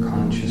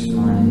subconscious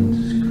mind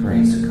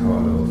creates a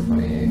corridor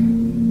for you,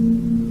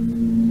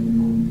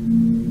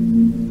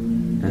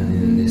 and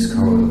in this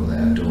corridor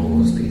there are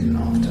doors leading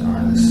off to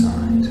either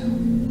side,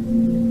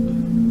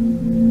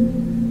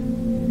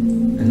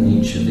 and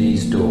each of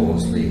these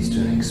doors leads to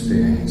an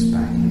experience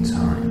back in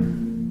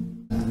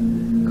time.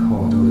 The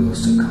corridor your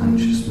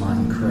subconscious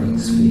mind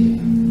creates for you.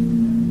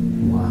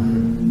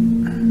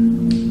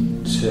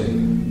 1, 2,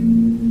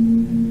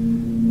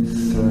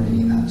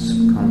 3, that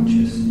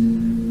subconscious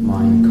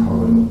mind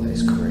corridor that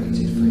is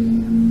created for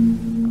you.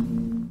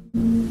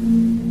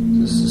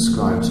 Just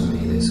describe to me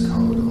this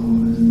corridor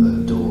with the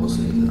doors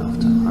leading off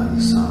to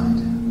either side.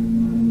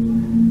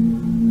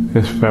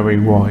 It's very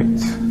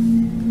white,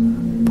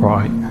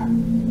 bright.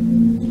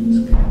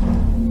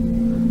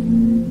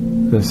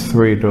 There's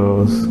 3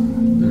 doors,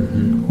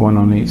 one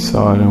on each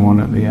side and one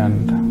at the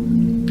end.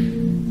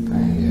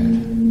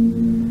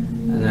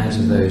 Out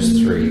of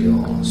those 3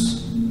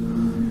 doors,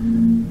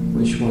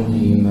 which one are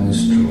you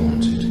most drawn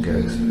to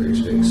go through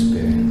to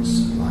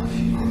experience the life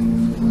you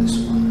live before this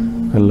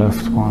one? The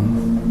left one.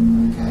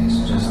 Okay,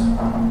 so just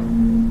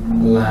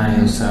allow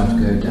yourself to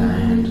go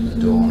down to the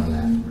door on the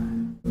left.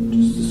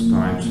 Just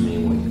describe to me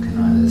what you can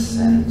either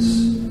sense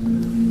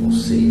or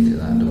see through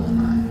that door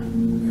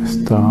now. It's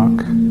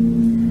dark.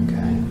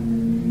 Okay.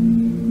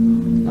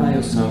 Allow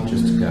yourself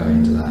just to go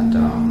into that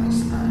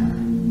darkness now.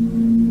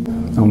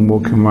 I'm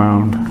walking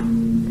around.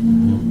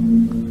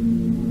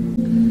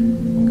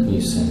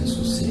 Sense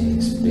or see in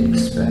this big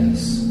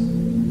space.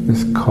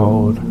 It's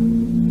cold.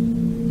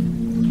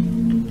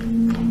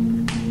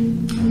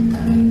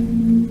 Okay.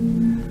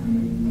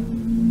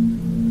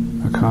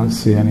 I can't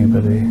see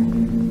anybody.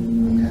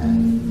 Okay.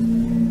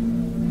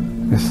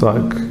 It's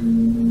like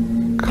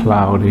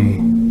cloudy,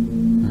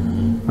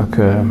 like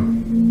a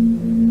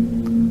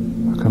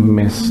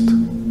mist.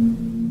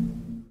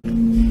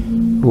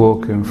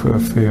 Walking through a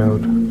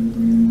field.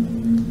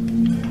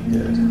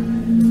 Good.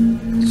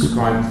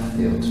 Describe the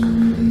field to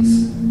me,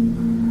 please.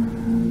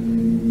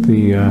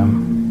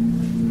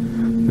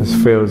 There's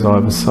fields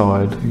either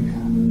side,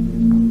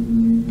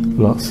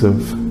 lots of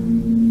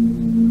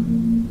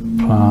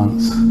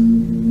plants.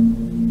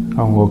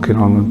 I'm walking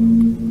on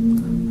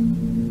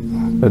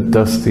a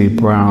dusty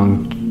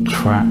brown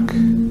track,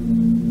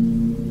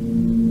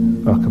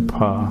 like a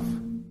path.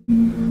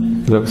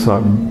 It looks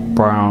like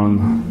brown,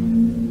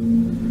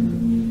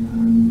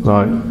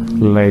 like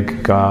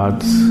leg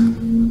guards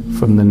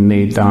from the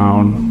knee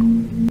down.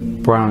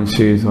 Brown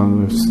shoes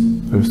on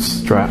with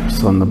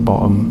straps on the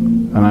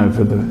bottom and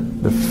over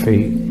the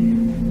feet.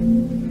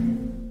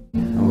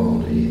 How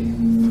old are you?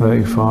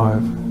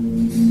 35.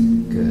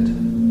 Good.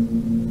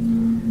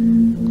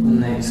 On the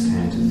next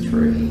count of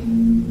 3,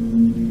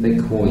 they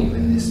call you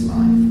in this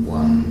life.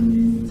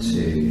 1,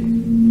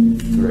 2,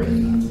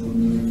 3.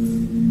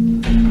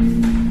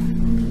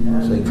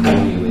 So they call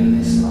you in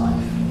this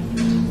life.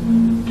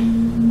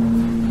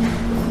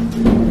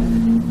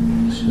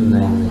 What's your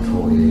name they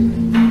call you?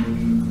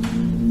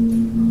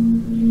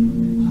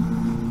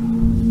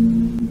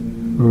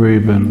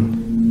 Reuben.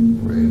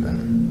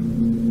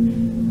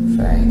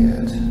 Very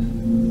good.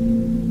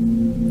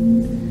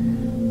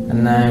 And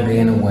now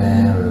being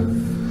aware of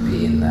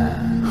being there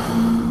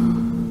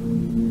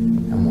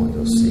and what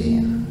you're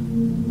seeing.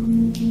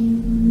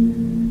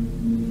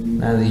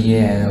 Now the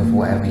year of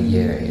whatever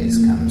year it is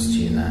comes to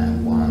you now.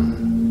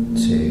 1,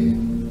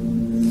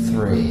 2,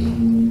 3.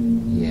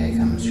 Year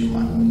comes to your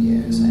mind. What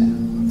year is it?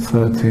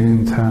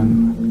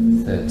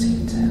 1310.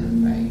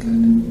 1310. Very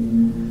good.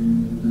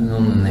 And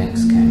on the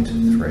next count of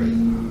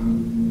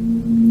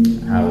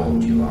 3, how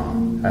old you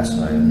are.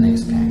 Sorry, on the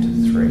next count of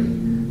 3,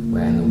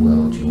 where in the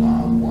world you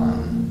are.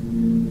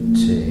 1,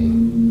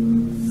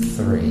 2,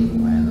 3.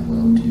 Where in the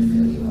world do you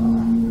feel you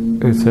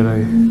are?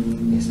 Italy.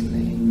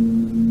 Italy.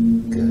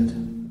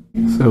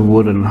 It's a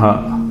wooden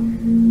hut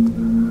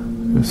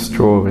with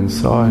straw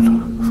inside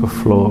for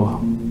floor,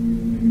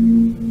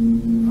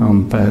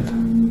 on bed.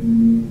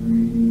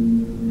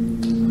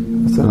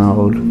 There's an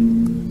old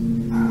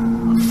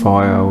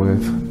fire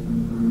with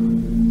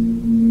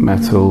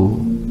metal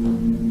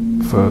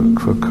for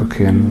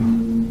cooking,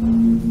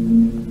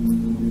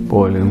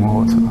 boiling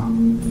water.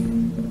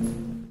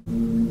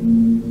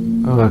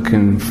 A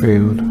working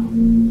field.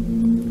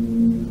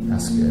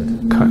 That's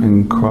good.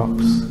 Cutting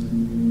crops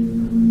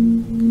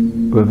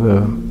with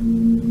a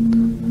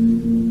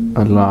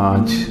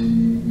large,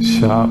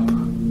 sharp,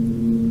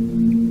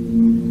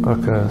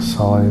 like a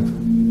scythe,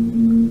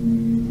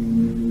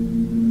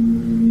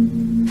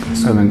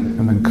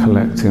 and then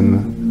collecting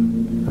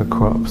the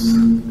crops.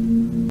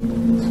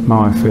 It's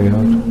my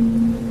field.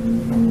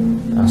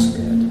 That's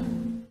good.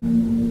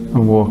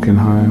 I'm walking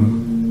home.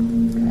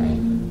 Okay.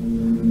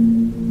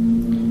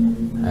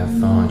 How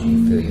far do you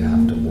feel you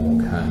have to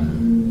walk home?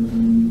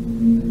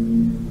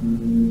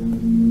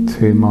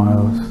 2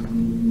 miles.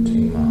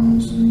 2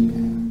 miles.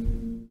 Okay.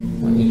 I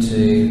want you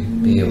to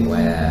be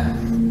aware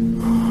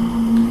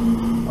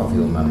of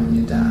your mum and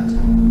your dad.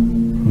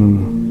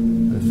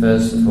 And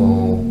first of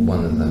all,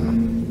 one of them,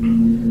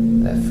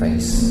 their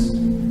face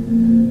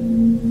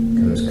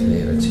comes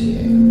clearer to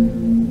you.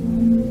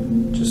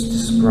 Just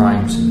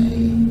describe to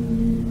me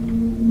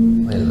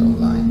what they look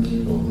like,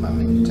 your mum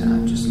and your dad.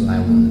 Just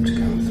allow one to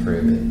come through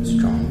a bit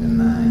stronger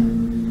now.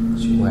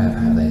 Just aware of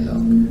how they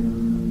look.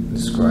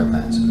 Describe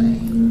that to me.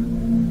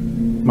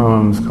 My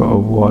mum's got a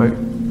white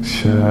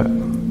shirt,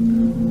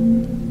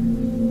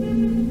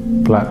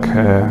 black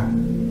hair,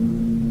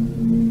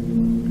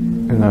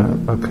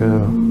 like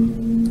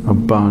a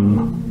bun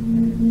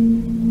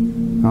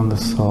on the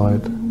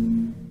side.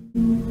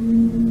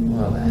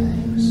 What are their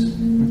names?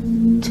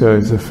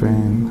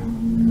 Josephine.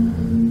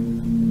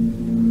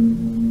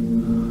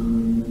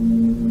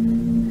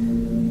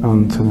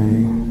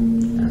 Anthony.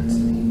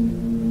 Anthony.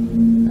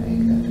 Very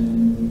good.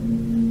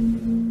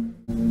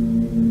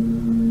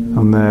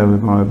 I'm there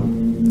with my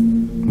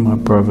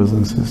brothers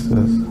and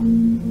sisters.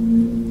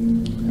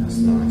 That's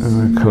nice. And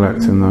we're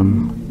collecting them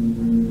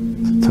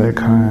to take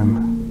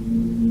home.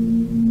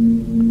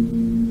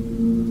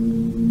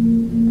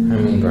 How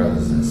many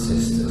brothers and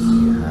sisters do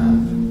you have?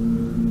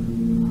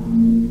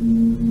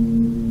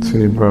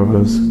 2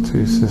 brothers,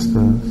 2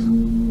 sisters.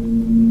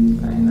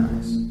 Very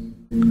nice.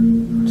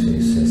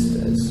 2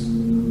 sisters.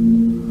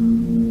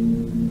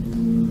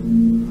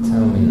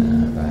 Tell me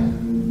now about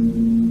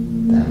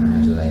them. How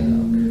do they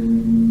look?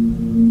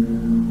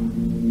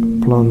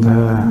 Blonde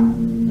hair,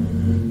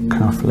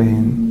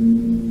 Kathleen.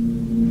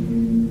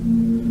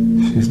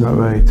 She's not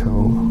very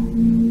tall.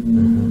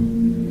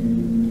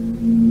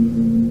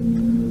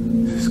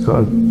 She's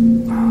got a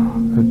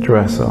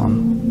dress on.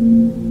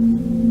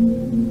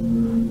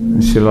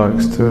 And she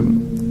likes to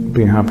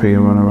be happy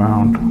and run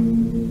around.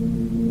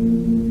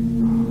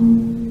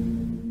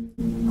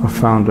 I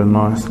found a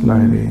nice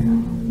lady.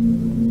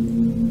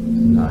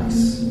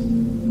 Nice.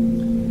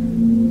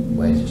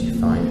 Where did you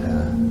find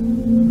her?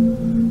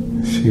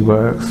 She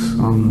works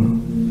on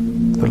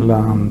the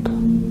land.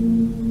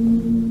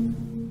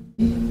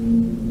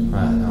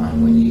 Right at the time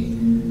when you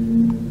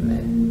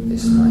met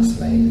this nice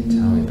lady,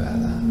 tell me about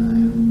that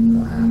now.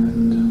 What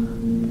happened?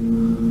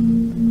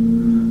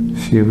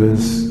 She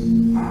was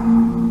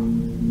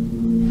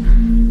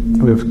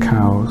with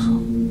cows.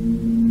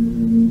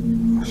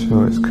 I'm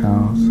sure it's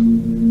cows.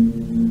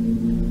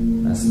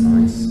 That's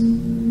nice.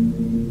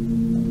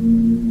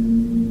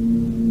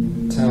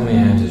 Tell me,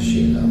 how does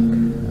she look?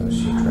 How is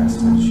she dressed?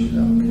 How does she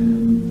look?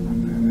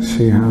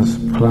 She has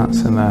plaits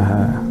in her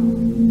hair.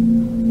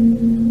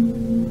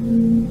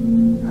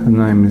 Her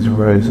name is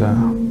Rosa.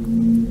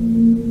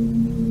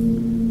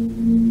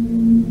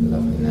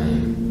 Lovely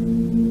name.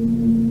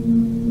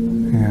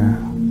 Yeah.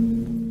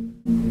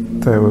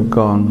 They were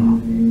gone.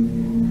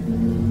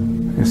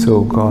 It's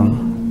all gone.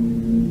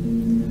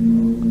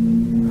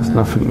 There's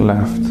nothing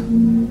left.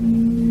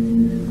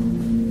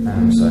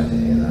 I'm sorry to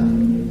hear that.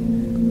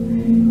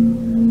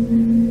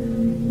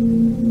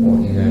 What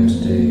are you going to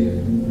do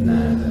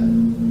now that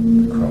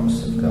the crops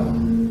have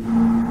gone?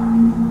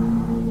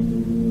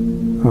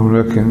 I'm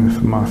looking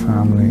for my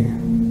family.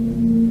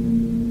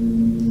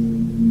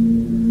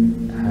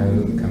 How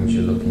comes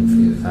you're looking for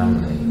your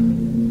family?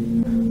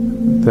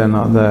 They're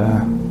not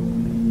there.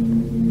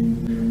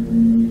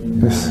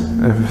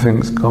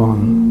 Everything's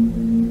gone.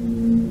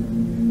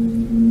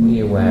 What are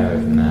you aware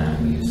of now?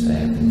 You say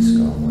everything's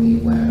gone. What are you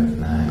aware of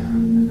now?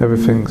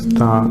 Everything's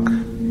dark.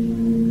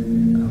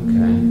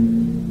 Okay.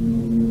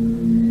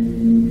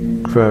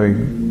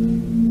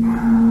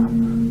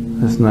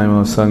 There's no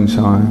more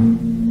sunshine.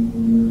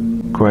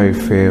 Grey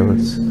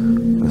fields.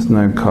 There's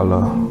no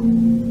colour.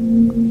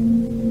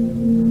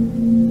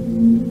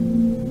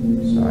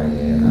 Sorry to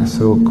hear that. It's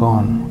all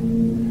gone.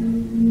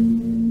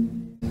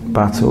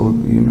 Battle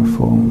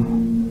uniform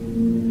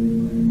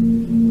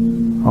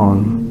on.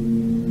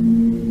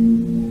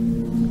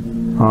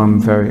 I'm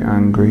very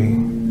angry.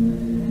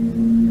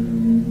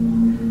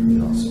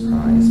 Not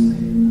surprised.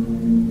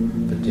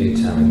 But do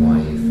tell me why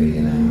you're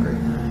feeling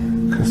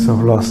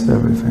I've lost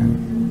everything.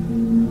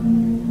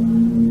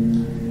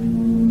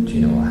 Do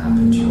you know what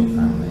happened to your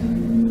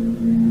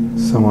family?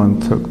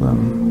 Someone took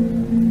them.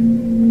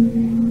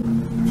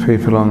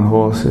 People on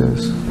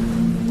horses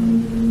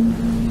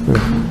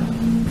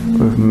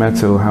with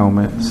metal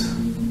helmets.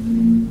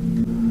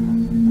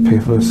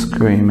 People are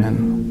screaming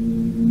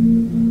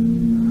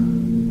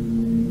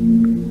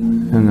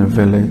in the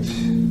village.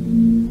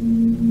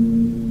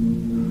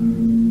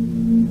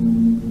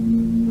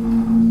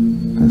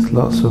 There's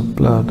lots of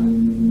blood.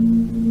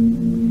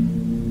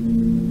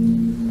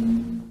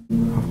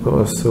 I've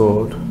got a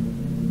sword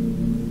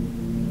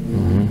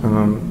and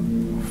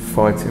I'm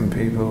fighting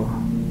people.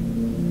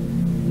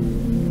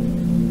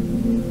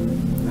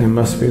 They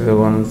must be the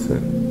ones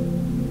that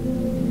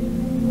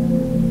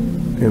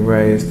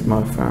erased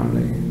my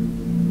family.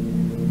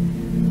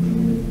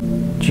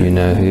 Do you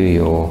know who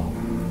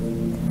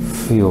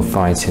you're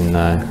fighting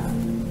now?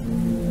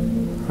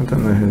 I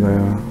don't know who they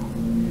are.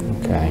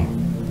 Okay.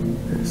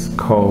 It's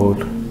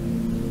cold.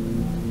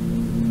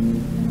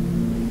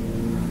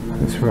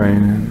 It's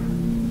raining.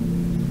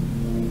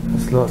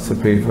 There's lots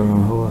of people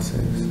on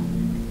horses.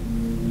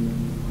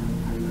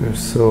 There's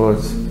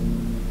swords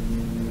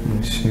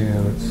and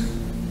shields.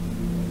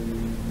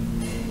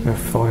 They're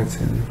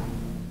fighting.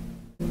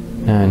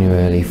 Now in your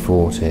early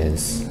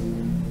 40s,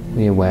 what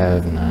are you aware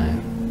of now?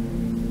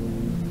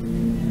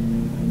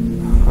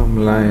 I'm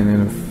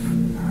laying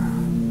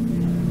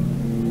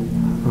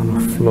on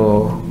the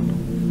floor.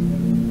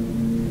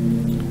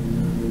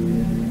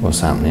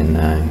 What's happening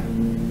now?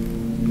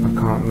 I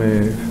can't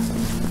move.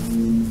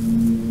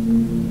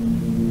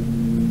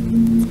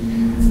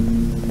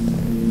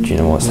 Do you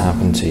know what's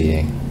happened to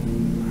you?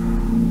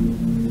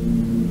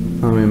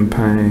 I'm in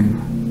pain.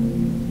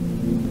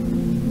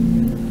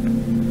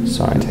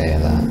 Sorry to hear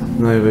that.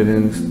 No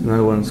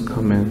one's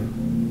coming.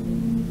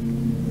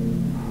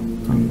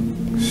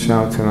 I'm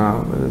shouting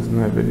out, but there's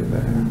nobody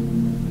there.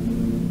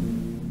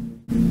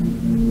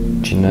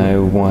 Do you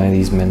know why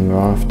these men were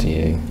after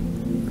you?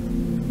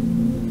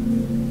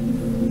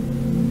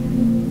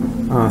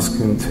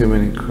 Asking too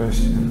many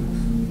questions.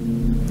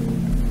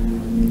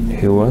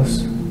 Who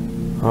was?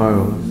 I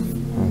was.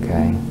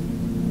 Okay.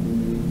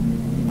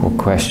 What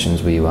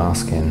questions were you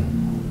asking?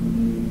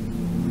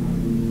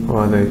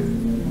 Why they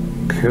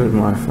killed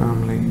my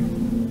family.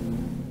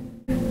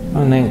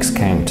 I'll next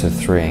count to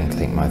 3 and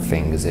click my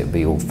fingers. It'll be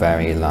your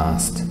very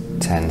last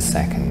 10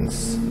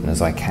 seconds. And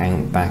as I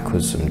count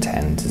backwards from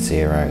 10 to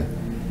 0,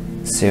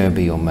 0 will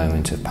be your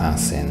moment of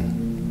passing.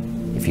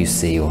 If you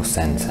see or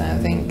sense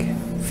anything,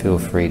 feel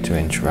free to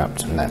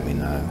interrupt and let me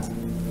know.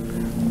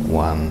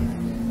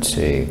 1,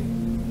 2,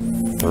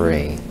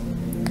 3.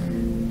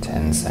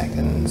 10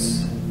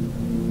 seconds.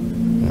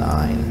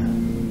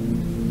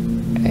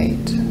 9,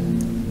 8,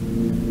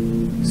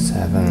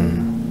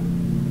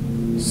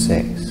 7,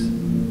 6,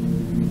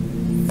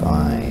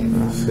 5.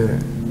 That's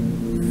it.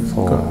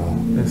 Four.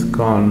 It's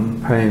gone.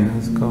 Pain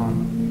has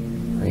gone.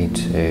 3,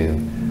 2,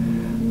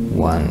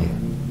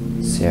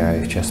 1.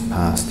 0 just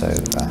passed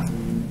over.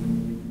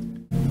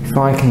 If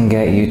I can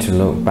get you to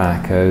look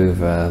back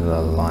over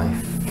the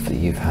life that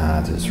you've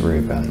had as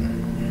Reuben,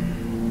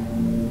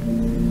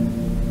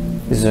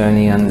 is there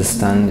any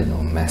understanding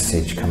or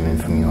message coming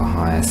from your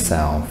higher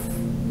self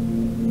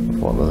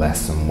of what the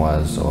lesson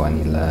was, or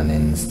any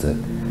learnings that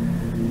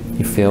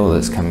you feel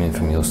that's coming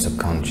from your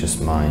subconscious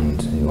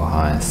mind, your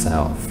higher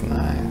self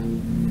now?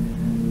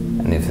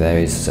 And if there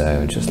is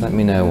so, just let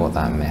me know what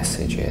that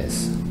message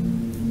is.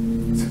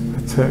 To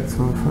protect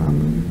my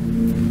family.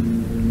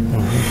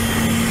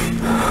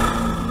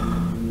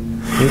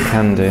 You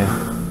can do.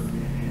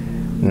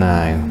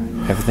 Now,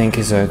 everything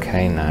is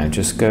okay now.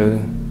 Just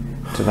go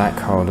to that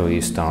corridor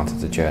you started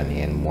the journey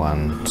in.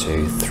 1,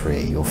 2,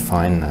 3. You're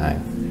fine now.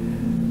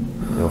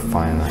 You'll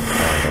find that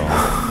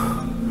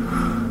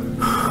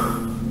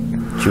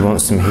corridor. Do you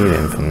want some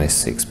healing from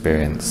this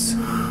experience?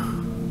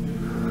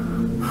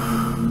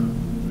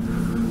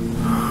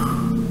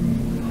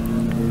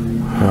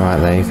 Alright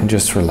there, you can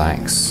just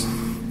relax.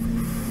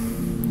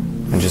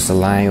 And just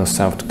allow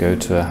yourself to go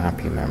to a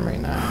happy memory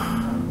now.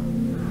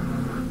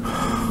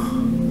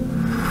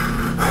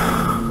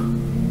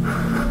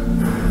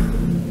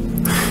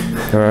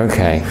 You're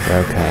okay, you're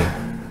okay.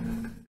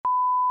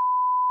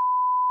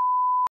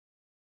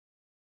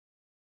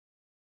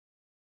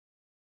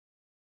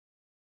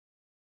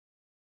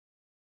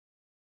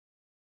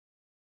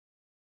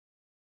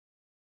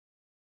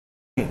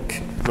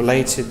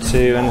 Related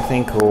to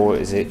anything, or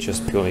is it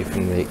just purely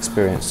from the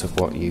experience of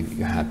what you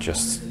had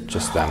just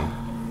then?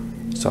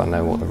 So I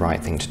know what the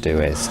right thing to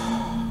do is.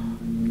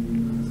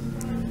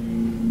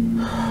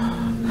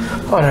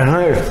 I don't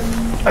know.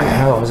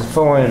 I was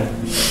fine.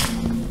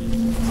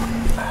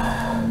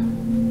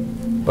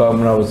 But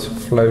when I was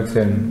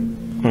floating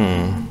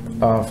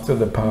after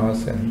the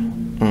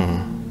passing,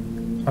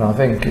 and I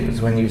think it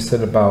was when you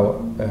said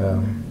about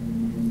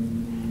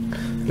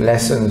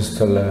lessons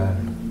to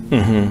learn.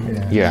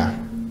 Yeah.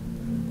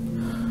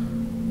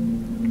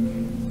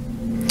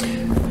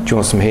 Do you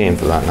want some healing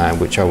for that now,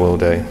 which I will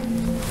do?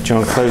 Do you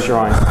want to close your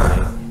eyes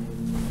for me?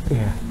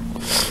 Yeah.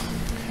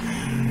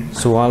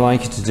 So what I'd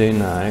like you to do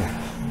now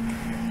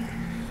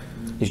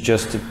is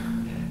just to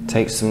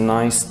take some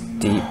nice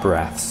deep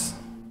breaths.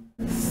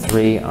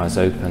 3 eyes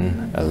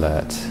open,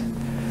 alert,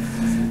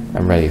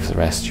 and ready for the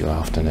rest of your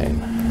afternoon.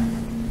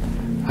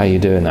 How you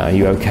doing now? Are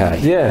you okay?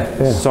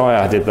 Yeah. Sorry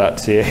I did that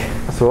to you.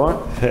 That's all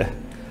right.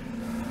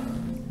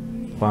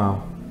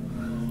 Wow.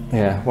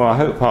 Yeah, well I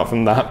hope apart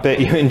from that bit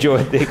you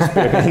enjoyed the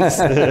experience.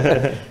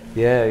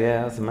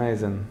 Yeah, that's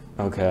amazing.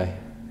 Okay.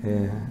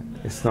 Yeah,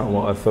 it's not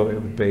what I thought it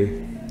would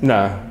be.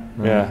 No.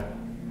 Yeah.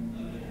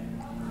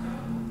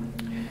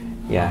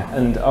 Yeah,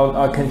 and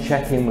I can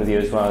check in with you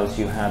as well as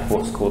you had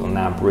what's called a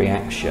NAB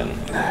reaction.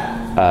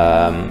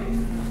 I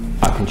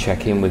can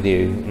check in with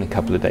you in a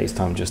couple of days'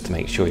 time just to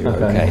make sure you're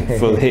okay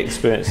for the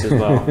experience as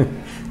well.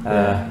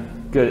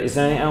 Good. Is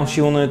there anything else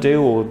you want to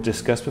do or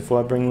discuss before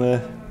I bring the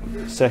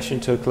session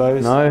to a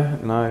close?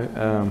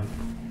 No.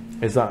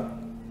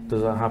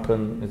 Does that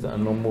happen? Is that a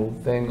normal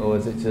thing, or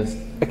is it just?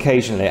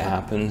 Occasionally it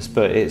happens,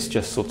 but it's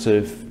just sort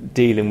of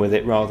dealing with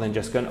it rather than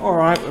just going, all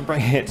right, we're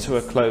bringing it to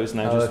a close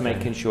now, just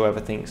making sure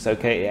everything's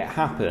okay. It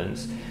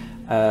happens.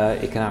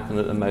 It can happen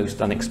at the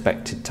most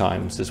unexpected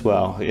times as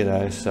well, you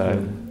know. So,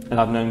 and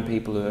I've known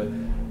people who are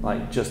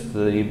like just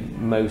the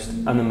most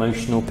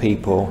unemotional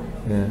people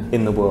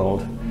in the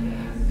world,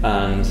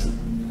 and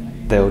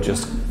they'll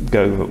just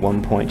go at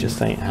one point, just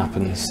think it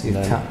happens.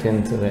 You've tapped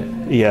into it.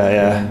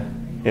 Yeah.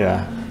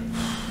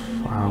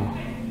 Wow,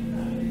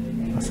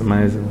 that's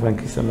amazing.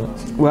 Thank you so much.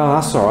 Well,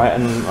 that's all right,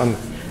 and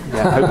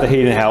I hope the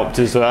healing helped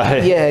as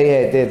well. Yeah,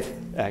 it did.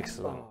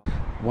 Excellent.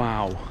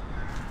 Wow.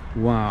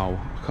 I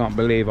can't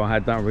believe I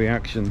had that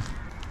reaction.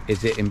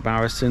 Is it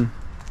embarrassing?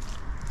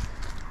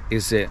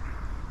 Is it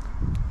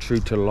true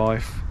to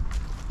life?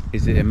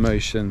 Is it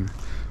emotion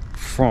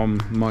from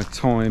my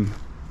time?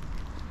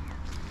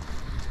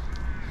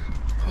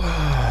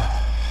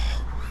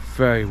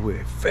 Very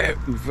weird,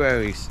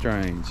 very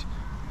strange,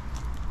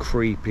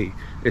 creepy.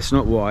 It's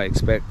not what I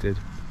expected.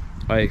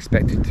 I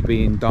expected to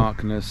be in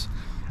darkness,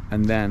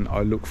 and then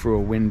I look through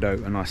a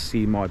window and I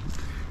see my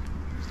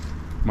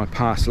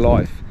past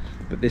life.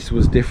 But this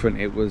was different.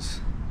 I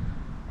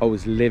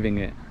was living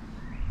it.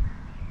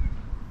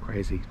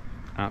 Crazy,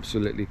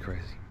 absolutely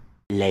crazy.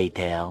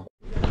 Later.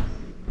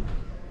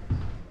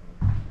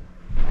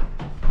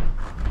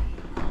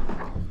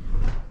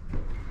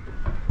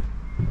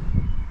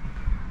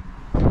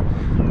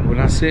 Well,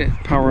 that's it.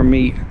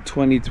 Parameet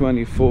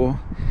 2024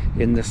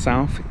 in the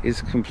south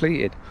is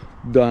completed.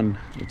 Done.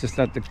 We just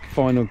had the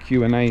final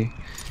Q&A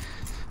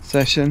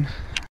session.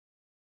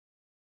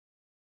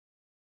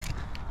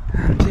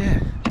 And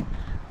yeah,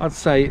 I'd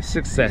say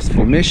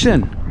successful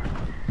mission.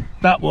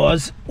 That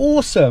was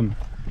awesome.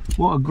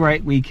 What a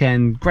great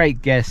weekend.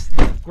 Great guests,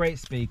 great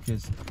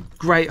speakers,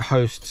 great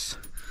hosts,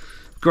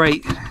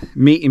 great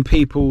meeting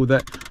people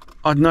that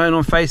I'd known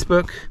on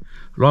Facebook.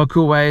 Like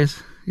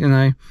always, you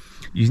know,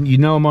 you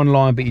know them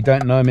online, but you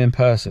don't know them in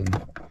person.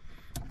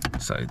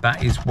 So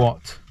that is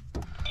what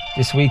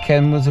this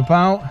weekend was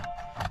about.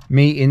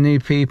 Meeting new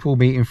people,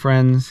 meeting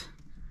friends,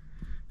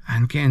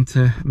 and getting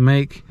to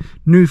make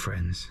new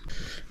friends.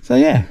 So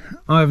yeah,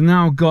 I've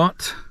now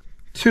got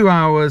 2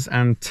 hours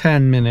and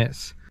 10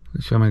 minutes.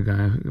 Which am I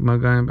going? Am I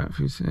going back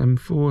through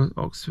M4,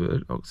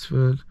 Oxford,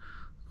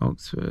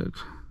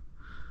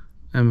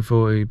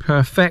 M40.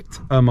 Perfect.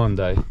 A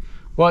Monday.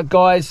 Right,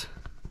 guys,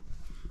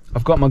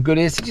 I've got my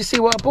goodies. Did you see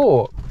what I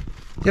bought?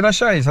 Did I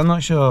show you? I'm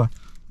not sure.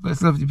 Got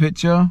this lovely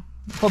picture. I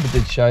probably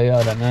did show you,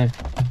 I don't know.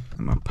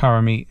 My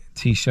Parameet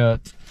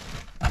t-shirt.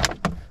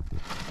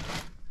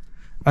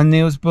 And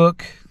Neil's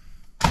book.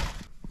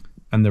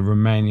 And the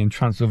Romanian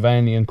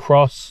Transylvanian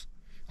cross.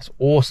 That's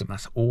awesome,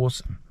 that's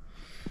awesome.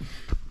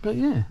 But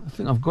yeah, I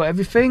think I've got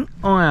everything.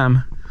 I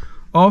am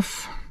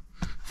off.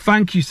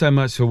 Thank you so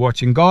much for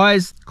watching,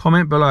 guys.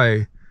 Comment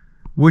below.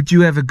 Would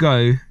you ever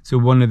go to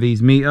one of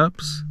these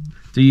meetups?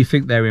 Do you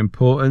think they're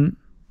important?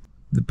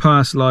 The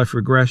past life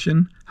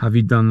regression, have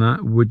you done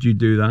that? Would you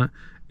do that?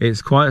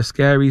 It's quite a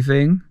scary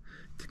thing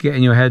to get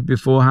in your head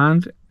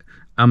beforehand.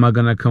 Am I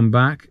gonna come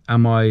back?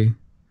 Am I,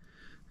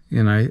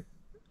 you know,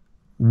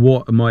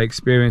 what my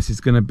experience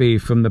is gonna be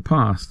from the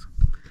past?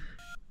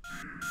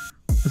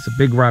 That's a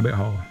big rabbit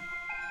hole.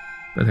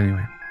 But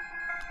anyway,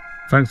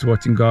 thanks for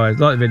watching, guys.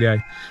 Like the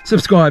video,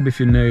 subscribe if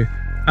you're new,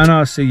 and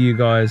I'll see you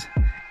guys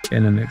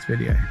in the next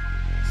video.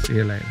 See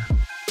you later.